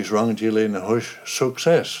to the office, rang Gillian Hush,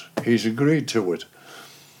 success. He's agreed to it.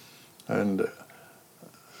 And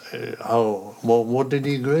what did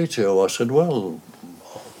he agree to? I said, well,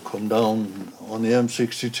 come down on the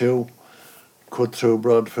M62, cut through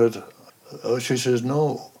Bradford. She says,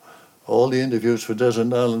 no, all the interviews for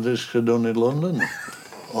Desert Island Discs are done in London.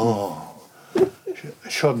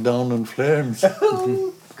 Shut down in flames.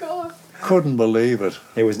 Oh, God. Couldn't believe it.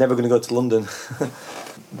 He was never going to go to London.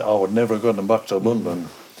 I would never got him back to London.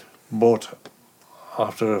 But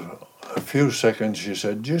after a few seconds, she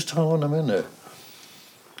said, just hold on a minute.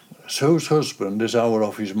 Sue's husband is our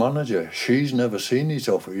office manager. She's never seen his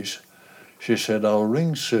office. She said, I'll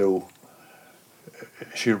ring Sue.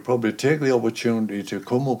 She'll probably take the opportunity to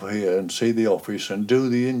come up here and see the office and do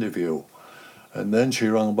the interview. And then she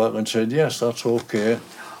rang back and said, yes, that's okay.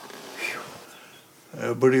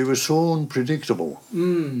 But he was so unpredictable.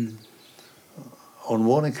 On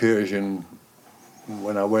one occasion,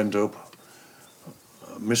 when I went up,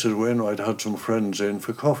 Mrs. Wainwright had some friends in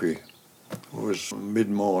for coffee. It was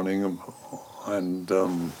mid-morning, and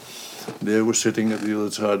they were sitting at the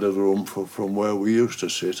other side of the room from where we used to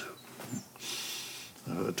sit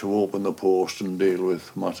to open the post and deal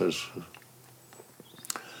with matters.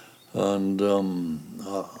 And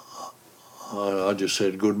I just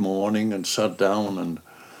said good morning and sat down and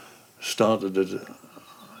started to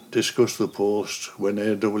discuss the post when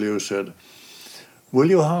AW said, will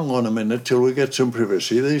you hang on a minute till we get some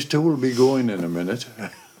privacy? These two will be going in a minute.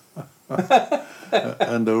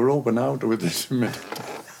 And they were open out with this minute.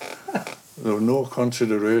 there was no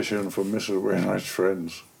consideration for Mrs. Wainwright's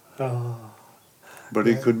friends. Oh, But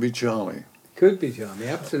he could be charming. could be charming,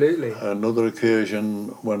 absolutely. Another occasion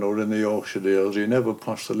when I was in the Yorkshire Dales, he never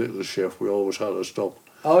passed the little chef. We always had to stop.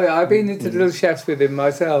 Oh yeah, I've been into Little Chefs with him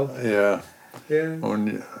myself. Yeah. Yeah.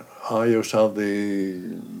 When I used to have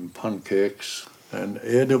the pancakes, and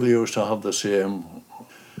AW used to have the same.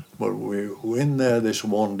 But we were in there this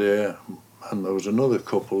one day, and there was another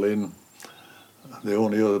couple in, the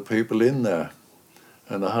only other people in there.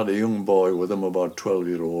 And I had a young boy with them, about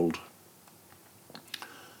 12-year-old.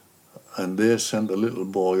 And they sent a little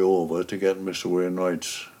boy over to get Mr.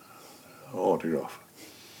 Wainwright's autograph.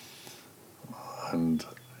 And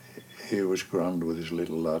he was grand with his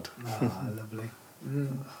little lad. Ah, lovely.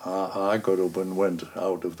 I got up and went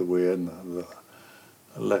out of the way and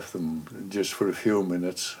left them just for a few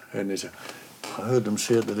minutes. And he said, I heard them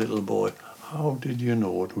say to the little boy, how did you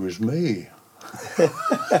know it was me?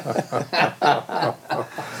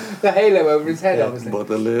 The halo over his head, obviously. But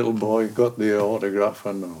the little boy got the autograph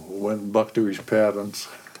and went back to his parents.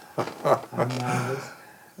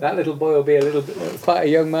 That little boy will be quite a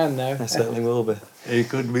young man now. I certainly will be. He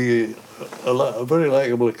could be a very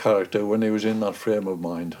likeable character when he was in that frame of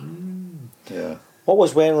mind. Yeah. What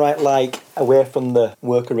was Wainwright like away from the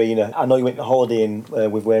work arena? I know you went holidaying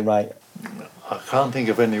with Wainwright. I can't think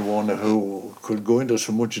of anyone who could go into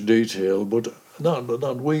so much detail, but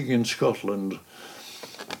that week in Scotland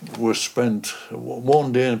was spent,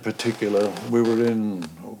 one day in particular, we were in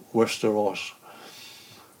Westeros,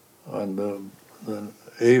 and the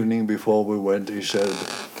evening before we went, he said,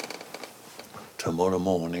 tomorrow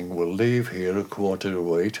morning we'll leave here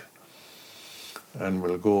 7:15, and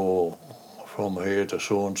we'll go from here to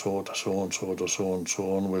so-and-so, to so-and-so, to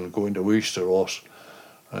so-and-so, and we'll go into Westeros.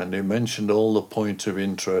 And he mentioned all the points of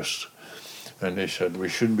interest, and he said we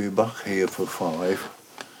should be back here for 5,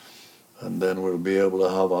 and then we'll be able to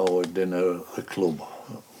have our dinner at the club.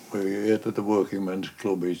 We ate at the Working Men's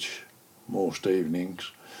Club most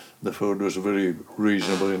evenings. The food was very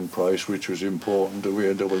reasonable in price, which was important to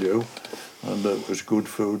AW, and it was good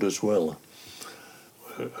food as well.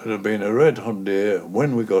 It had been a red hot day.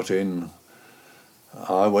 When we got in,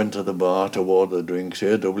 I went to the bar to order the drinks.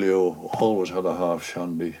 AW always had a half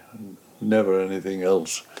shandy, never anything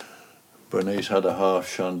else. Bernice had a half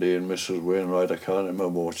shandy and Mrs. Wainwright, I can't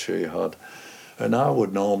remember what she had. And I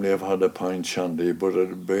would normally have had a pint shandy, but it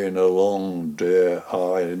had been a long day.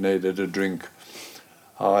 I needed a drink.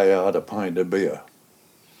 I had a pint of beer.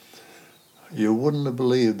 You wouldn't have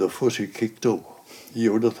believed the fuss he kicked up.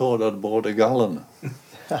 You would have thought I'd bought a gallon.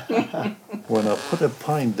 When I put a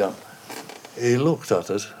pint down, he looked at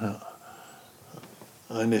it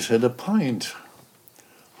and he said, a pint?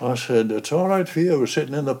 I said, it's all right for you. We're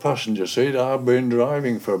sitting in the passenger seat. I've been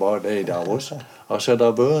driving for about 8 hours. I said,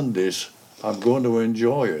 I've earned this. I'm going to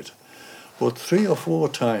enjoy it. But 3 or 4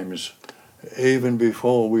 times, even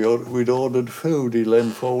before we'd ordered food, he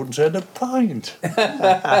leaned forward and said, a pint.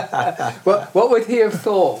 Well, what would he have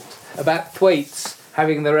thought about Thwaites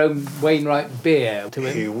having their own Wainwright beer to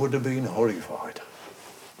him? He would have been horrified.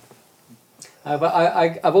 But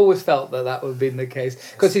I've always felt that would have been the case,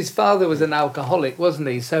 because his father was an alcoholic, wasn't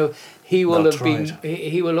he? So he will That's have been. right.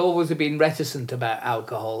 He will always have been reticent about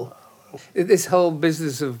alcohol. This whole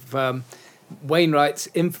business of Wainwright's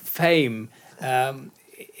fame,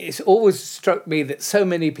 it's always struck me that so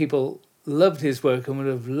many people loved his work and would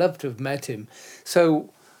have loved to have met him.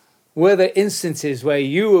 So were there instances where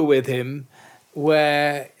you were with him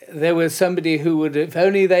where there was somebody who would, if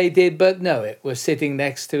only they did but know it, was sitting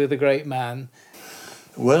next to the great man?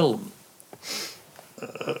 Well,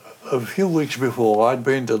 a few weeks before, I'd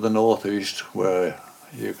been to the northeast, where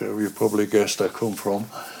you probably guessed I come from,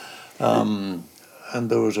 and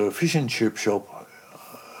there was a fish and chip shop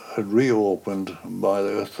had reopened by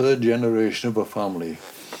the 3rd generation of a family,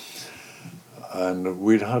 and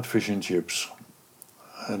we'd had fish and chips,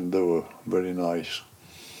 and they were very nice.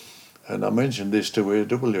 And I mentioned this to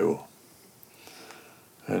AW,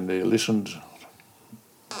 and he listened,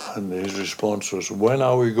 and his response was, when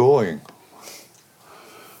are we going?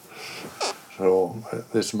 So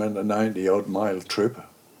this meant a 90-odd mile trip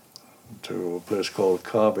to a place called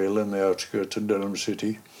Carville in the outskirts of Durham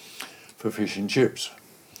City for fish and chips.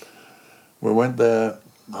 We went there,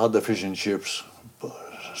 had the fish and chips,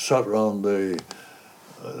 sat round at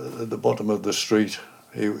the bottom of the street.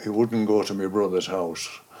 He wouldn't go to my brother's house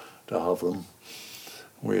to have them.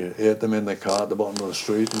 We ate them in the car at the bottom of the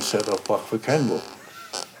street and set off back for Kenville.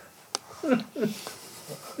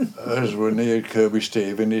 As we neared Kirby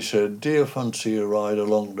Stephen, he said, do you fancy a ride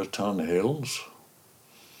along the Tan Hills?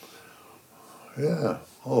 Yeah,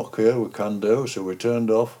 okay, we can do. So we turned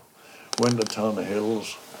off, went to Tanner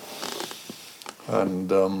Hills,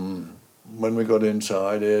 and when we got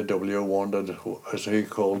inside, A.W. wanted, as he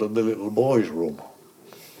called it, the little boys' room.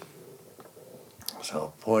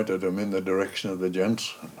 So I pointed him in the direction of the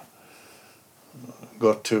gents, and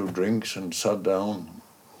got 2 drinks and sat down,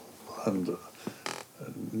 and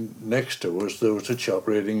next to us there was a chap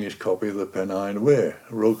reading his copy of the Pennine Way,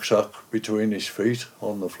 rucksack between his feet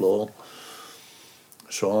on the floor.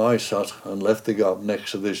 So I sat and left the gap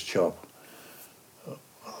next to this chap,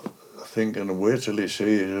 thinking, wait till he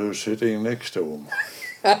sees who's sitting next to him.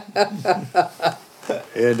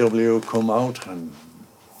 A.W. come out, and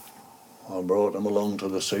I brought him along to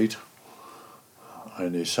the seat,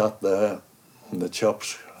 and he sat there, and the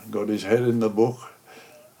chap's got his head in the book,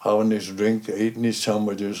 having his drink, eating his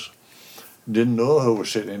sandwiches, didn't know who was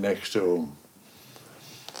sitting next to him.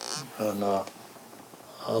 And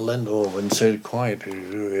I leaned over and said quietly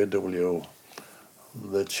to A.W.,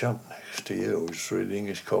 the chap next to you is reading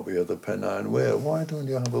his copy of the Pennine Way. Why don't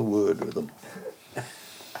you have a word with him?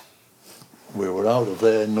 We were out of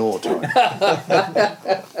there in no time.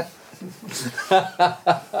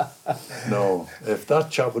 No, if that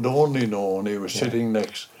chap had only known he was sitting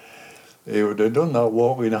next, he would have done that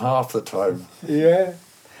walking half the time. Yeah.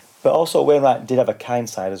 But also Wainwright did have a kind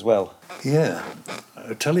side as well. Yeah,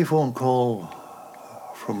 a telephone call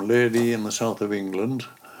from a lady in the south of England.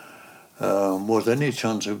 Was any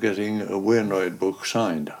chance of getting a Wainwright book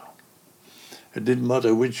signed? It didn't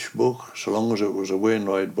matter which book, so long as it was a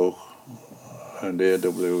Wainwright book, and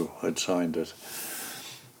A.W. had signed it.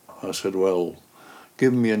 I said, well,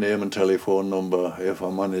 give me your name and telephone number. If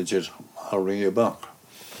I manage it, I'll ring you back.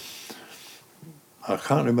 I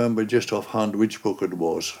can't remember just offhand which book it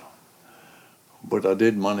was, but I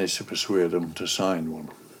did manage to persuade him to sign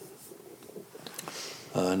one.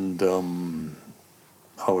 And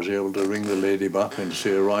I was able to ring the lady back and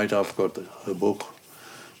say, right, I've got the book,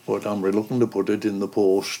 but I'm reluctant to put it in the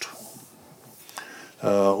post.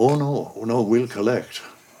 Oh no, we'll collect.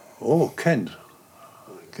 Oh, Kent.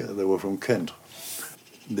 They were from Kent.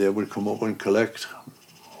 They would come up and collect,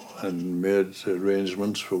 and made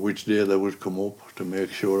arrangements for which day they would come up to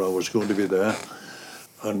make sure I was going to be there.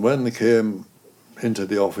 And when they came into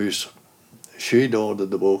the office, she'd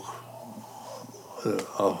ordered the book.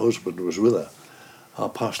 Her husband was with her. I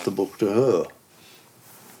passed the book to her,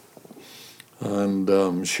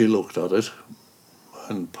 and she looked at it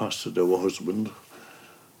and passed it to her husband,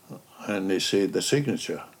 and he said the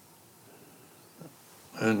signature.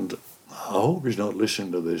 And I hope he's not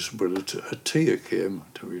listening to this, but a tear came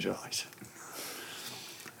to his eyes.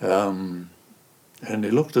 And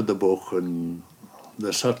he looked at the book, and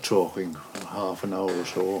they sat talking half an hour or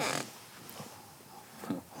so,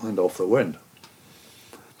 and off they went.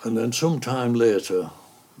 And then some time later,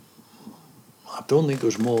 I don't think it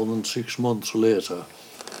was more than 6 months later,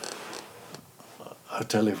 a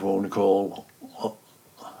telephone call.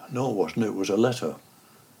 No, it wasn't. It was a letter,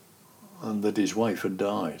 and that his wife had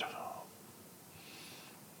died.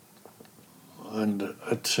 And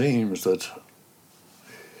it seems that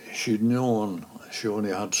she'd known she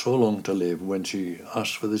only had so long to live when she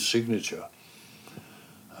asked for this signature,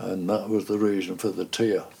 and that was the reason for the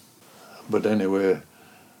tear. But anyway,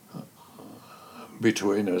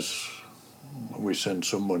 between us, we sent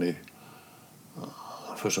some money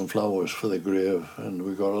for some flowers for the grave, and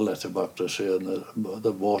we got a letter back to say that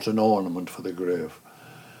they bought an ornament for the grave.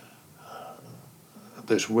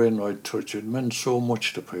 This Wainwright touch, it meant so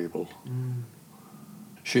much to people.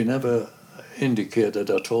 She never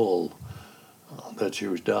indicated at all that she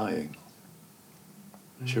was dying.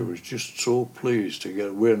 She was just so pleased to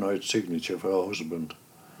get Wainwright's signature for her husband.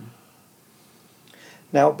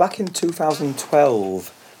 Now, back in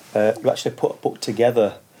 2012, you actually put a book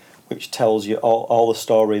together which tells you all the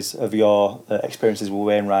stories of your experiences with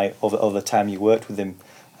Wainwright over the time you worked with him.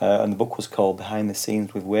 And the book was called Behind the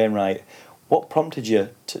Scenes with Wainwright. What prompted you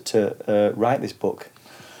to write this book?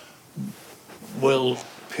 Well,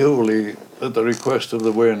 purely at the request of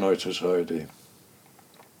the Wainwright Society.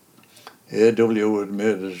 A.W. had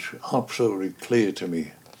made it absolutely clear to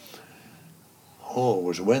me. It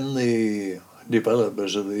was when the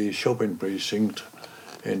developers of the shopping precinct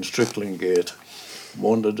in Strickland Gate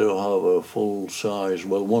wanted to have a full-size,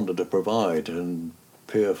 wanted to provide and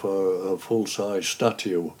pay for a full-size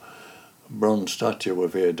statue, bronze statue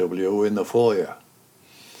of A.W. in the foyer.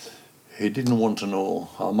 He didn't want to know.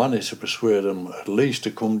 I managed to persuade him at least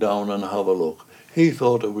to come down and have a look. He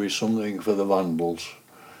thought it was something for the vandals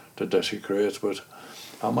to desecrate, but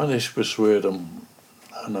I managed to persuade him,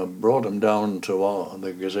 and I brought him down to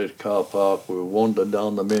the Gazette car park. We wandered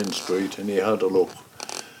down the main street and he had a look.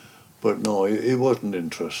 But no, he wasn't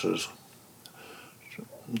interested.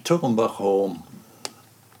 took him back home,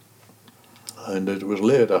 and it was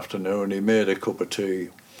late afternoon. He made a cup of tea,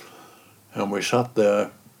 and we sat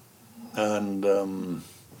there, and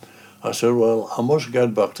I said, well, I must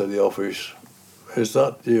get back to the office. Is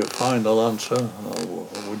that your final answer? Or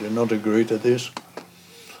would you not agree to this?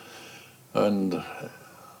 And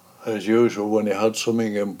as usual, when he had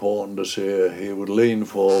something important to say, he would lean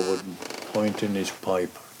forward and point in his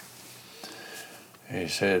pipe. He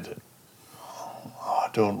said, I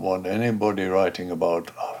don't want anybody writing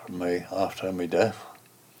about me after my death.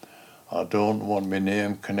 I don't want my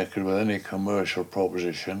name connected with any commercial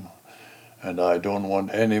proposition, and I don't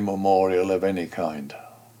want any memorial of any kind.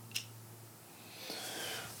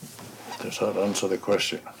 Does that answer the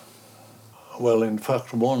question? Well, in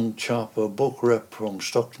fact, one chap, a book rep from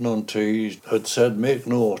Stockton-on-Tees, had said, make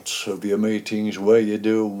notes of your meetings, where you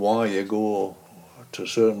do, why you go to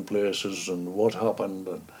certain places and what happened.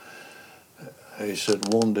 And he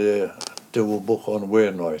said, one day, do a book on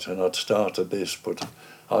Wainwright, and I'd started this, but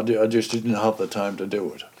I just didn't have the time to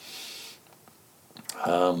do it.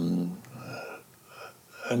 And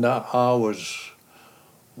I was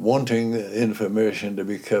wanting information to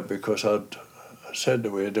be kept because I'd said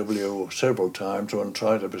to AW several times when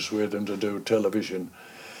trying to persuade them to do television,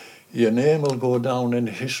 your name will go down in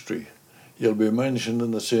history. You'll be mentioned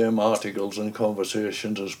in the same articles and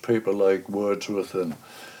conversations as people like Wordsworth and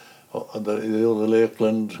the other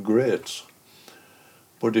Lakeland greats.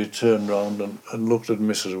 But he turned round and looked at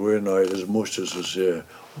Mrs. Wainwright as much as to say,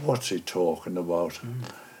 what's he talking about?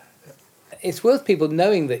 It's worth people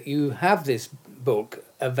knowing that you have this book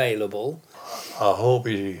available. I hope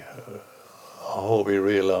he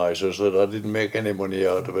realises that I didn't make any money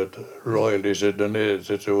out of it. Royalties are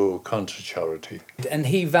donated to cancer charity. And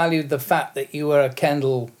he valued the fact that you were a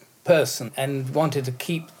Kendal person and wanted to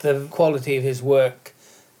keep the quality of his work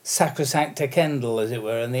sacrosanct to Kendal, as it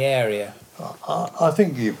were, in the area. I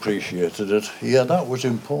think he appreciated it. Yeah, that was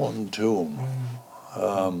important to him.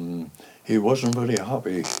 He wasn't very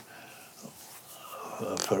happy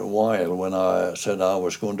for a while when I said I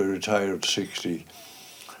was going to retire at 60,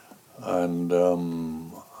 and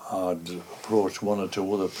I'd approached one or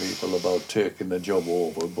two other people about taking the job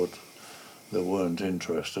over, but they weren't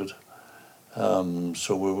interested.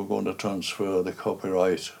 So we were going to transfer the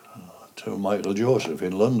copyright to Michael Joseph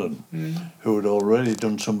in London, who had already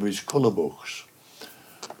done some of his colour books,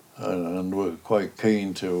 and were quite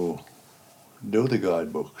keen to do the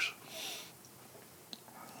guidebooks.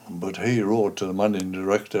 But he wrote to the managing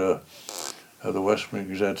director of the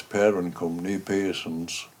Westminster Gazette's parent company,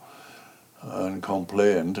 Pearson's, and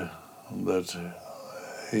complained that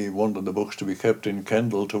he wanted the books to be kept in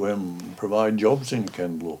Kendal to provide jobs in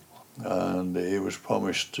Kendal. And he was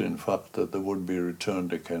promised, in fact, that they would be returned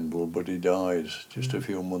to Kendal, but he died just a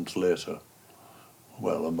few months later.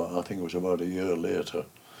 Well, I think it was about a year later.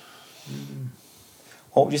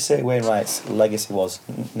 What would you say Wainwright's legacy was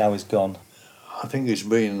now he's gone? I think it's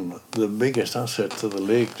been the biggest asset to the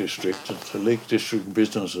Lake District, to Lake District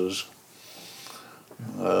businesses.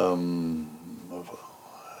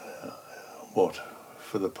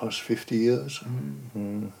 For the past 50 years?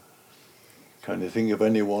 Can you think of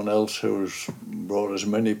anyone else who's brought as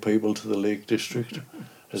many people to the Lake District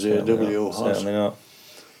as AW has? Certainly not.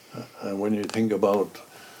 And when you think about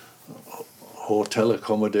hotel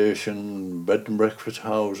accommodation, bed and breakfast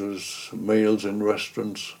houses, meals in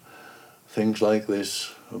restaurants, things like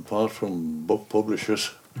this, apart from book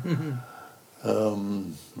publishers,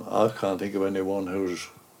 I can't think of anyone who's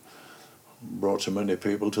brought so many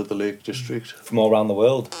people to the Lake District. From all around the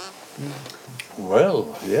world?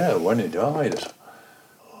 Well, yeah, when he died,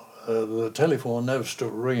 the telephone never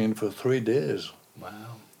stopped ringing for 3 days. Wow.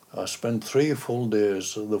 I spent 3 full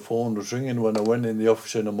days. The phone was ringing when I went in the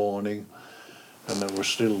office in the morning, and I was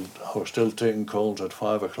still taking calls at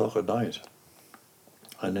 5 o'clock at night.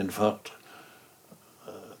 And in fact,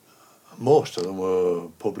 most of them were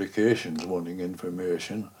publications wanting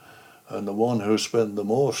information, and the one who spent the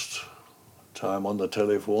most time on the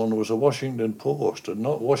telephone was a Washington Post, and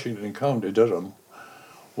not Washington County, Durham,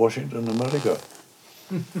 Washington, America.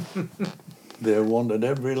 They wanted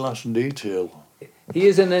every last detail. He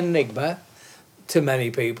is an enigma to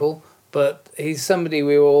many people, but he's somebody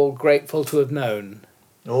we were all grateful to have known.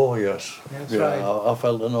 Oh, yes. That's yeah, right. I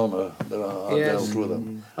felt an honour that I dealt with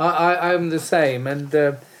him. I'm the same,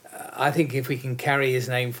 and I think if we can carry his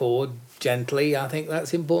name forward gently, I think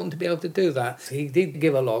that's important to be able to do that. He did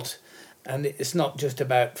give a lot. And it's not just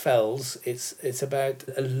about fells, it's about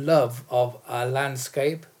a love of our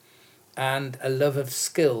landscape and a love of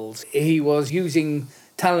skills. He was using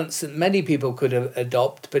talents that many people could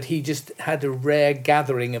adopt, but he just had a rare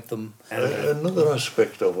gathering of them. Another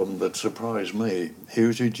aspect of him that surprised me, he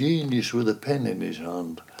was a genius with a pen in his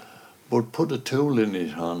hand, but put a tool in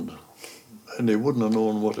his hand and he wouldn't have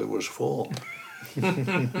known what it was for. I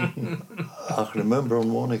can remember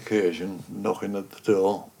on one occasion knocking at the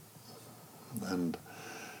door, and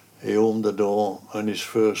he opened the door and his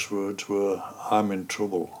first words were, "I'm in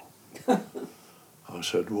trouble." I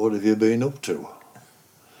said, "What have you been up to?"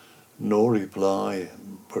 No reply,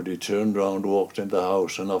 but he turned round, walked into the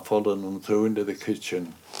house, and I followed him through into the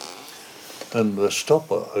kitchen. And the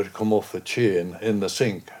stopper had come off the chain in the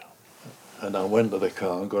sink. And I went to the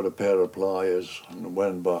car and got a pair of pliers and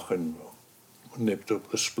went back and nipped up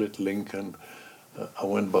the split link, and I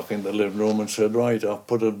went back in the living room and said, "Right, I'll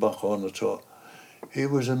put it back on the top." He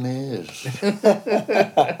was amazed.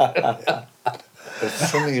 It's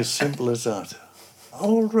something as simple as that.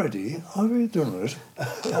 "Already? Have you done it?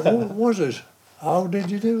 What was it? How did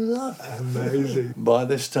you do that?" Amazing. By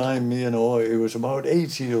this time, he was about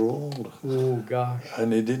 80-year-old. Oh, gosh.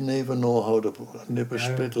 And he didn't even know how to nip a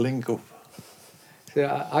split link up.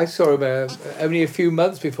 So I saw him only a few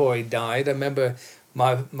months before he died. I remember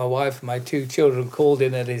my wife and my 2 children called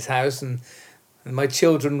in at his house, and my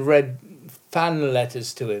children read fan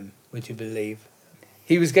letters to him, would you believe?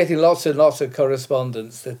 He was getting lots and lots of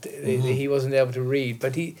correspondence that he wasn't able to read,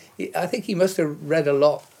 but I think he must have read a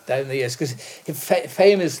lot down the years, because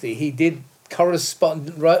famously he did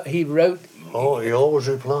correspond. He wrote. Oh, he always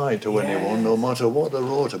replied to anyone, no matter what they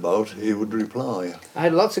wrote about. He would reply. I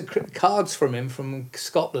had lots of cards from him from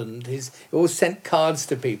Scotland. He always sent cards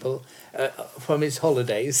to people from his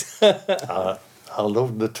holidays. I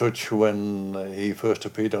loved the touch when he first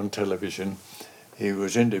appeared on television. He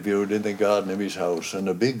was interviewed in the garden of his house, and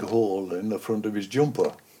a big hole in the front of his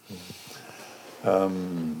jumper.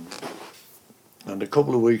 And a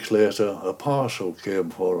couple of weeks later, a parcel came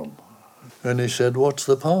for him. And he said, "What's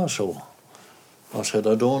the parcel?" I said,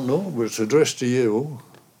 "I don't know, but it's addressed to you."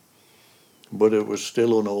 But it was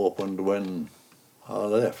still unopened when I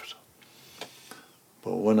left.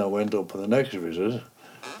 But when I went up for the next visit,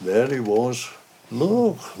 there he was.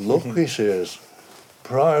 Look, he says.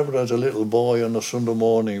 Private as a little boy on a Sunday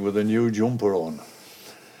morning with a new jumper on.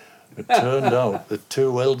 It turned out that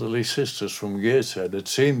 2 elderly sisters from Gateshead had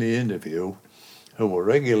seen the interview, who were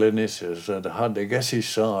regular knitters, and had to guess his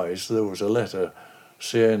size. There was a letter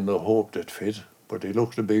saying they hoped it fit, but he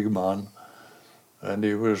looked a big man, and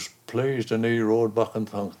he was pleased, and he wrote back and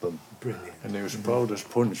thanked them. Brilliant. And he was proud as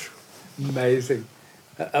punch. Amazing.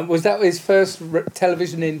 And was that his first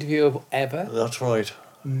television interview ever? That's right.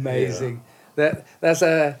 Amazing. Yeah. That's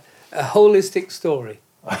a holistic story.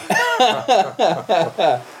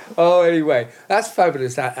 Oh, anyway, that's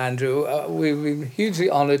fabulous, Andrew. We've been hugely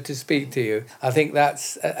honoured to speak to you. I think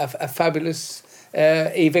that's a fabulous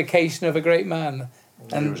evocation of a great man.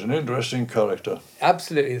 And he was an interesting character.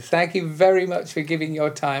 Absolutely. Thank you very much for giving your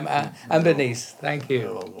time. And Bernice, thank you.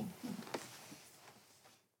 You're welcome.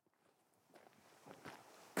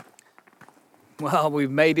 Well, we've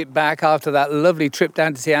made it back after that lovely trip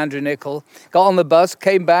down to see Andrew Nicol. Got on the bus,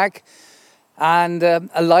 came back and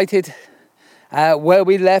alighted where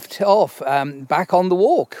we left off, back on the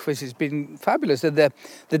walk, which has been fabulous. And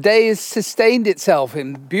the day has sustained itself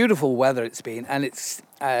in beautiful weather it's been, and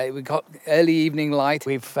we got early evening light.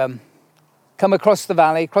 We've come across the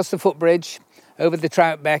valley, across the footbridge, over the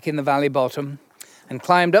Trout Beck in the valley bottom, and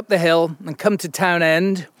climbed up the hill and come to Town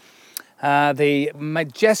End. The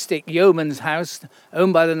majestic Yeoman's House,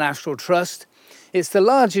 owned by the National Trust. It's the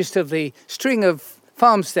largest of the string of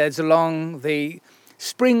farmsteads along the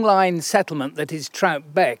Springline settlement that is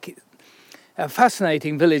Trout Beck. A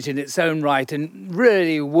fascinating village in its own right and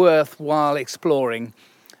really worthwhile exploring.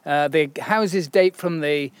 The houses date from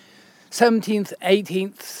the 17th,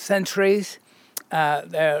 18th centuries.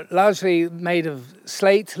 They're largely made of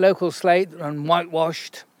slate, local slate, and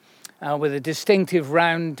whitewashed. With a distinctive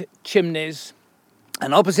round chimneys.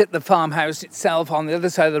 And opposite the farmhouse itself, on the other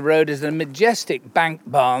side of the road, is a majestic bank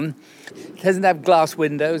barn. It doesn't have glass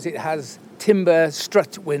windows, it has timber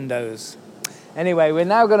strut windows. Anyway, we're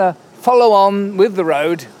now going to follow on with the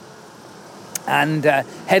road and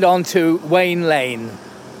head on to Wayne Lane.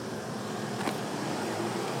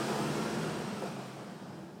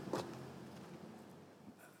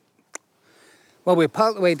 Well, we're part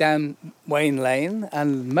of the way down Wayne Lane,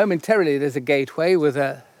 and momentarily there's a gateway with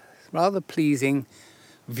a rather pleasing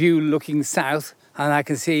view looking south, and I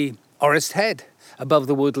can see Orist Head above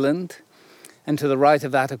the woodland. And to the right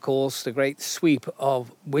of that, of course, the great sweep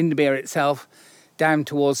of Windermere itself down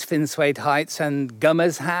towards Finswaite Heights and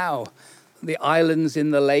Gummers How, the islands in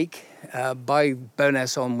the lake by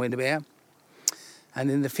Bowness on Windermere. And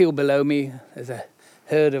in the field below me, there's a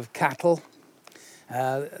herd of cattle.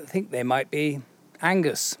 I think they might be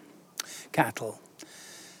Angus cattle.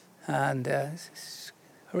 And it's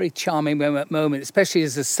a very charming moment, especially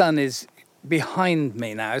as the sun is behind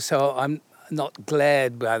me now, so I'm not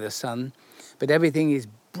glared by the sun, but everything is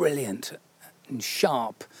brilliant and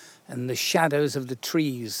sharp, and the shadows of the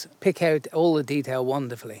trees pick out all the detail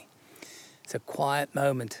wonderfully. It's a quiet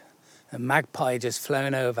moment. A magpie just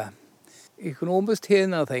flown over. You can almost hear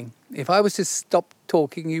nothing. If I was to stop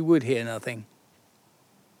talking, you would hear nothing.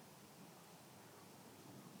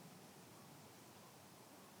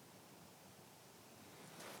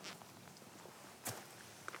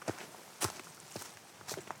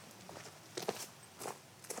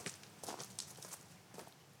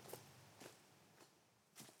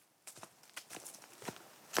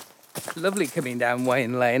 Lovely coming down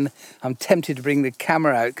Wain Lane. I'm tempted to bring the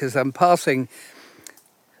camera out because I'm passing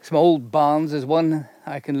some old barns. There's one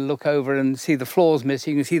I can look over and see the floors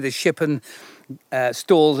missing. You can see the shippen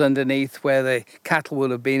stalls underneath where the cattle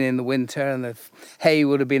would have been in the winter and the hay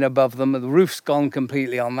would have been above them. The roof's gone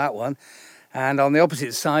completely on that one. And on the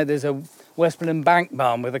opposite side, there's a Westmoreland Bank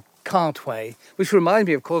barn with a cartway, which reminds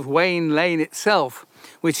me, of course, Wain Lane itself,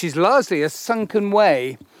 which is largely a sunken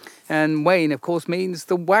way. And Wain, of course, means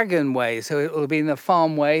the wagon way. So it will have been the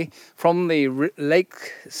farm way from the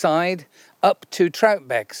lake side up to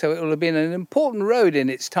Troutbeck. So it will have been an important road in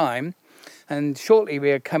its time. And shortly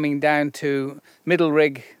we are coming down to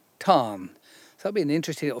Middlerigg Tarn. So that'll be an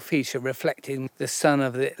interesting little feature reflecting the sun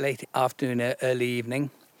of the late afternoon, early evening.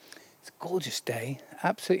 It's a gorgeous day,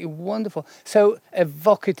 absolutely wonderful. So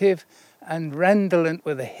evocative and redolent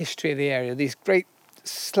with the history of the area. These great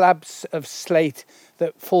slabs of slate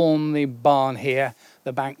that form the barn here,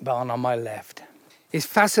 the bank barn on my left. It's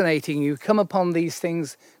fascinating. You come upon these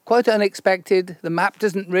things quite unexpected. The map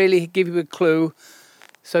doesn't really give you a clue.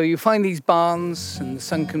 So you find these barns and the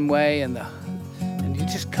sunken way and you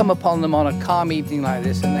just come upon them on a calm evening like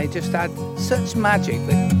this, and they just add such magic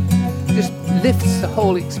that just lifts the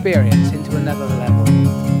whole experience into another level.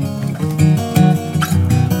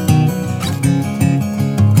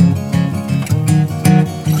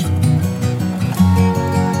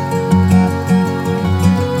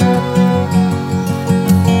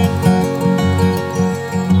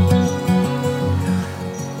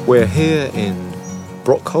 We're here in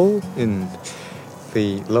Brockhole, in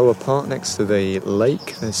the lower part next to the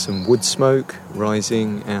lake. There's some wood smoke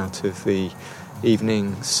rising out of the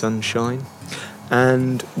evening sunshine.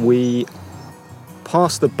 And we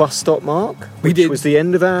passed the bus stop mark, which was the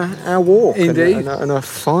end of our walk. Indeed. And a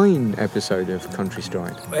fine episode of Country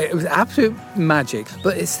Stride. It was absolute magic.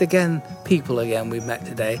 But it's again people we've met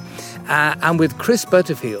today. And with Chris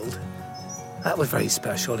Butterfield, that was very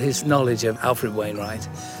special, his knowledge of Alfred Wainwright.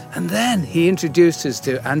 And then he introduced us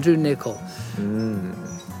to Andrew Nichol.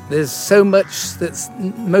 There's so much that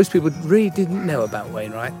most people really didn't know about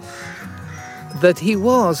Wainwright. That he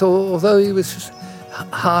was, although he was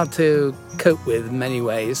hard to cope with in many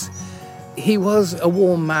ways, he was a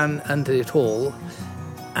warm man under it all.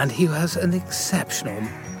 And he has an exceptional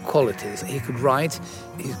qualities. He could write,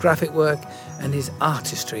 his graphic work and his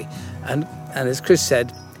artistry. And as Chris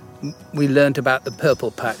said, we learnt about the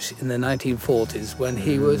Purple Patch in the 1940s when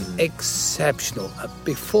he was exceptional,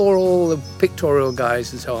 before all the pictorial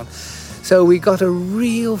guys and so on. So we got a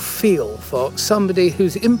real feel for somebody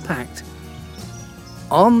whose impact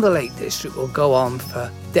on the Lake District will go on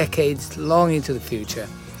for decades long into the future.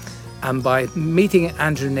 And by meeting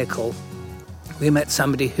Andrew Nichol, we met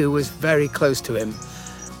somebody who was very close to him,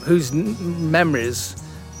 whose memories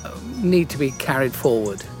need to be carried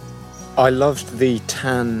forward. I loved the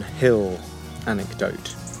Tan Hill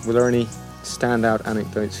anecdote. Were there any standout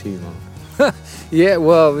anecdotes for you, Mark? Yeah,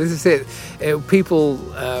 well, this is it. People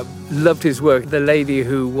loved his work. The lady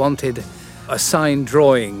who wanted a signed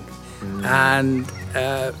drawing, and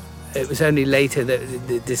it was only later that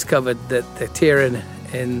they discovered that the tear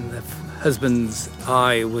in the husband's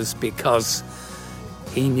eye was because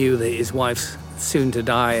he knew that his wife's soon to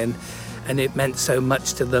die, and it meant so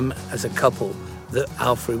much to them as a couple that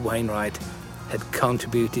Alfred Wainwright had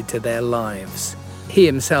contributed to their lives. He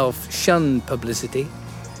himself shunned publicity,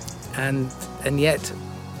 and yet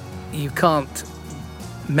you can't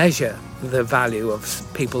measure the value of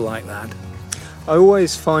people like that. I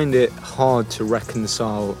always find it hard to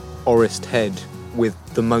reconcile Orist Head with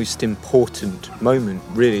the most important moment,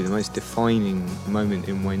 really the most defining moment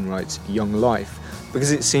in Wainwright's young life,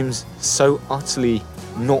 because it seems so utterly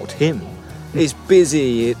not him. It's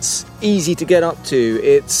busy, it's easy to get up to,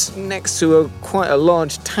 it's next to quite a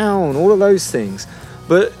large town, all of those things.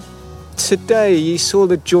 But today you saw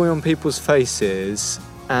the joy on people's faces,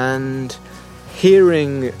 and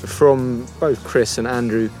hearing from both Chris and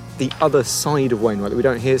Andrew the other side of Wainwright that we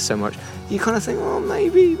don't hear so much, you kind of think, well,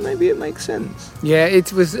 maybe it makes sense. Yeah,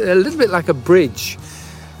 it was a little bit like a bridge.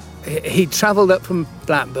 He travelled up from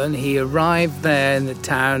Blackburn, he arrived there in the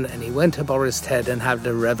town, and he went to Boris Head and had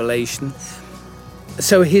a revelation.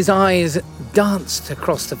 So his eyes danced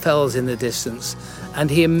across the fells in the distance, and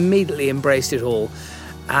he immediately embraced it all.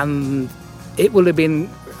 And it will have been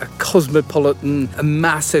a cosmopolitan, a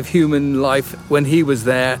mass of human life when he was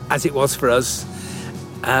there, as it was for us.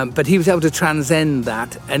 But he was able to transcend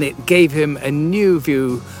that, and it gave him a new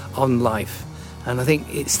view on life. And I think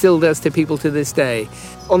it still does to people to this day.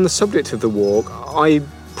 On the subject of the walk, I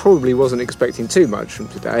probably wasn't expecting too much from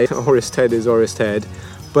today. Orist Head is Orist Head.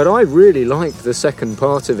 But I really liked the second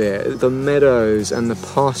part of it. The meadows and the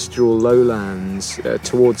pastoral lowlands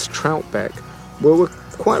towards Troutbeck were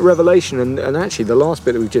quite a revelation. And actually, the last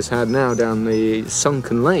bit that we've just had now down the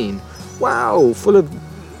sunken lane, wow, full of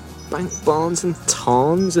bank barns and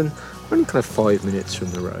tarns, and only kind of 5 minutes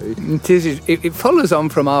from the road. It follows on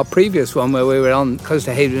from our previous one where we were on close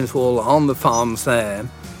to Hadrian's Wall on the farms there.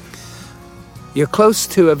 You're close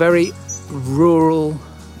to a very rural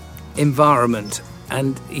environment,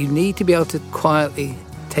 and you need to be able to quietly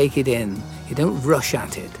take it in. You don't rush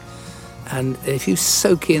at it. And if you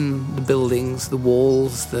soak in the buildings, the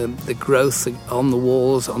walls, the growth on the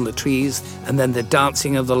walls, on the trees, and then the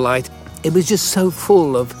dancing of the light, it was just so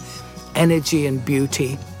full of energy and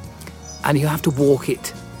beauty, and you have to walk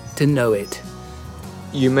it to know it.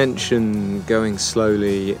 You mentioned going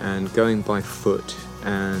slowly and going by foot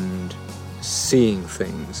and seeing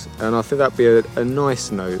things, and I think that'd be a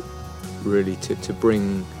nice note really to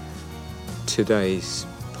bring today's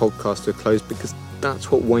podcast to a close, because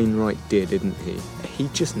that's what Wainwright did, didn't he? He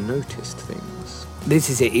just noticed things. This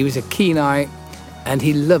is it. He was a keen eye, and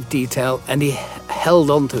he loved detail, and he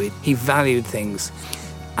held on to it. He valued things.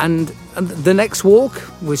 And the next walk,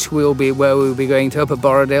 which we'll be going to Upper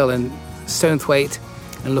Borrowdale and Stonethwaite,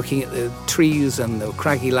 and looking at the trees and the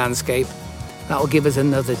craggy landscape, that will give us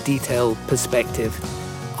another detailed perspective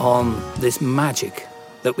on this magic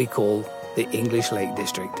that we call the English Lake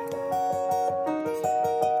District.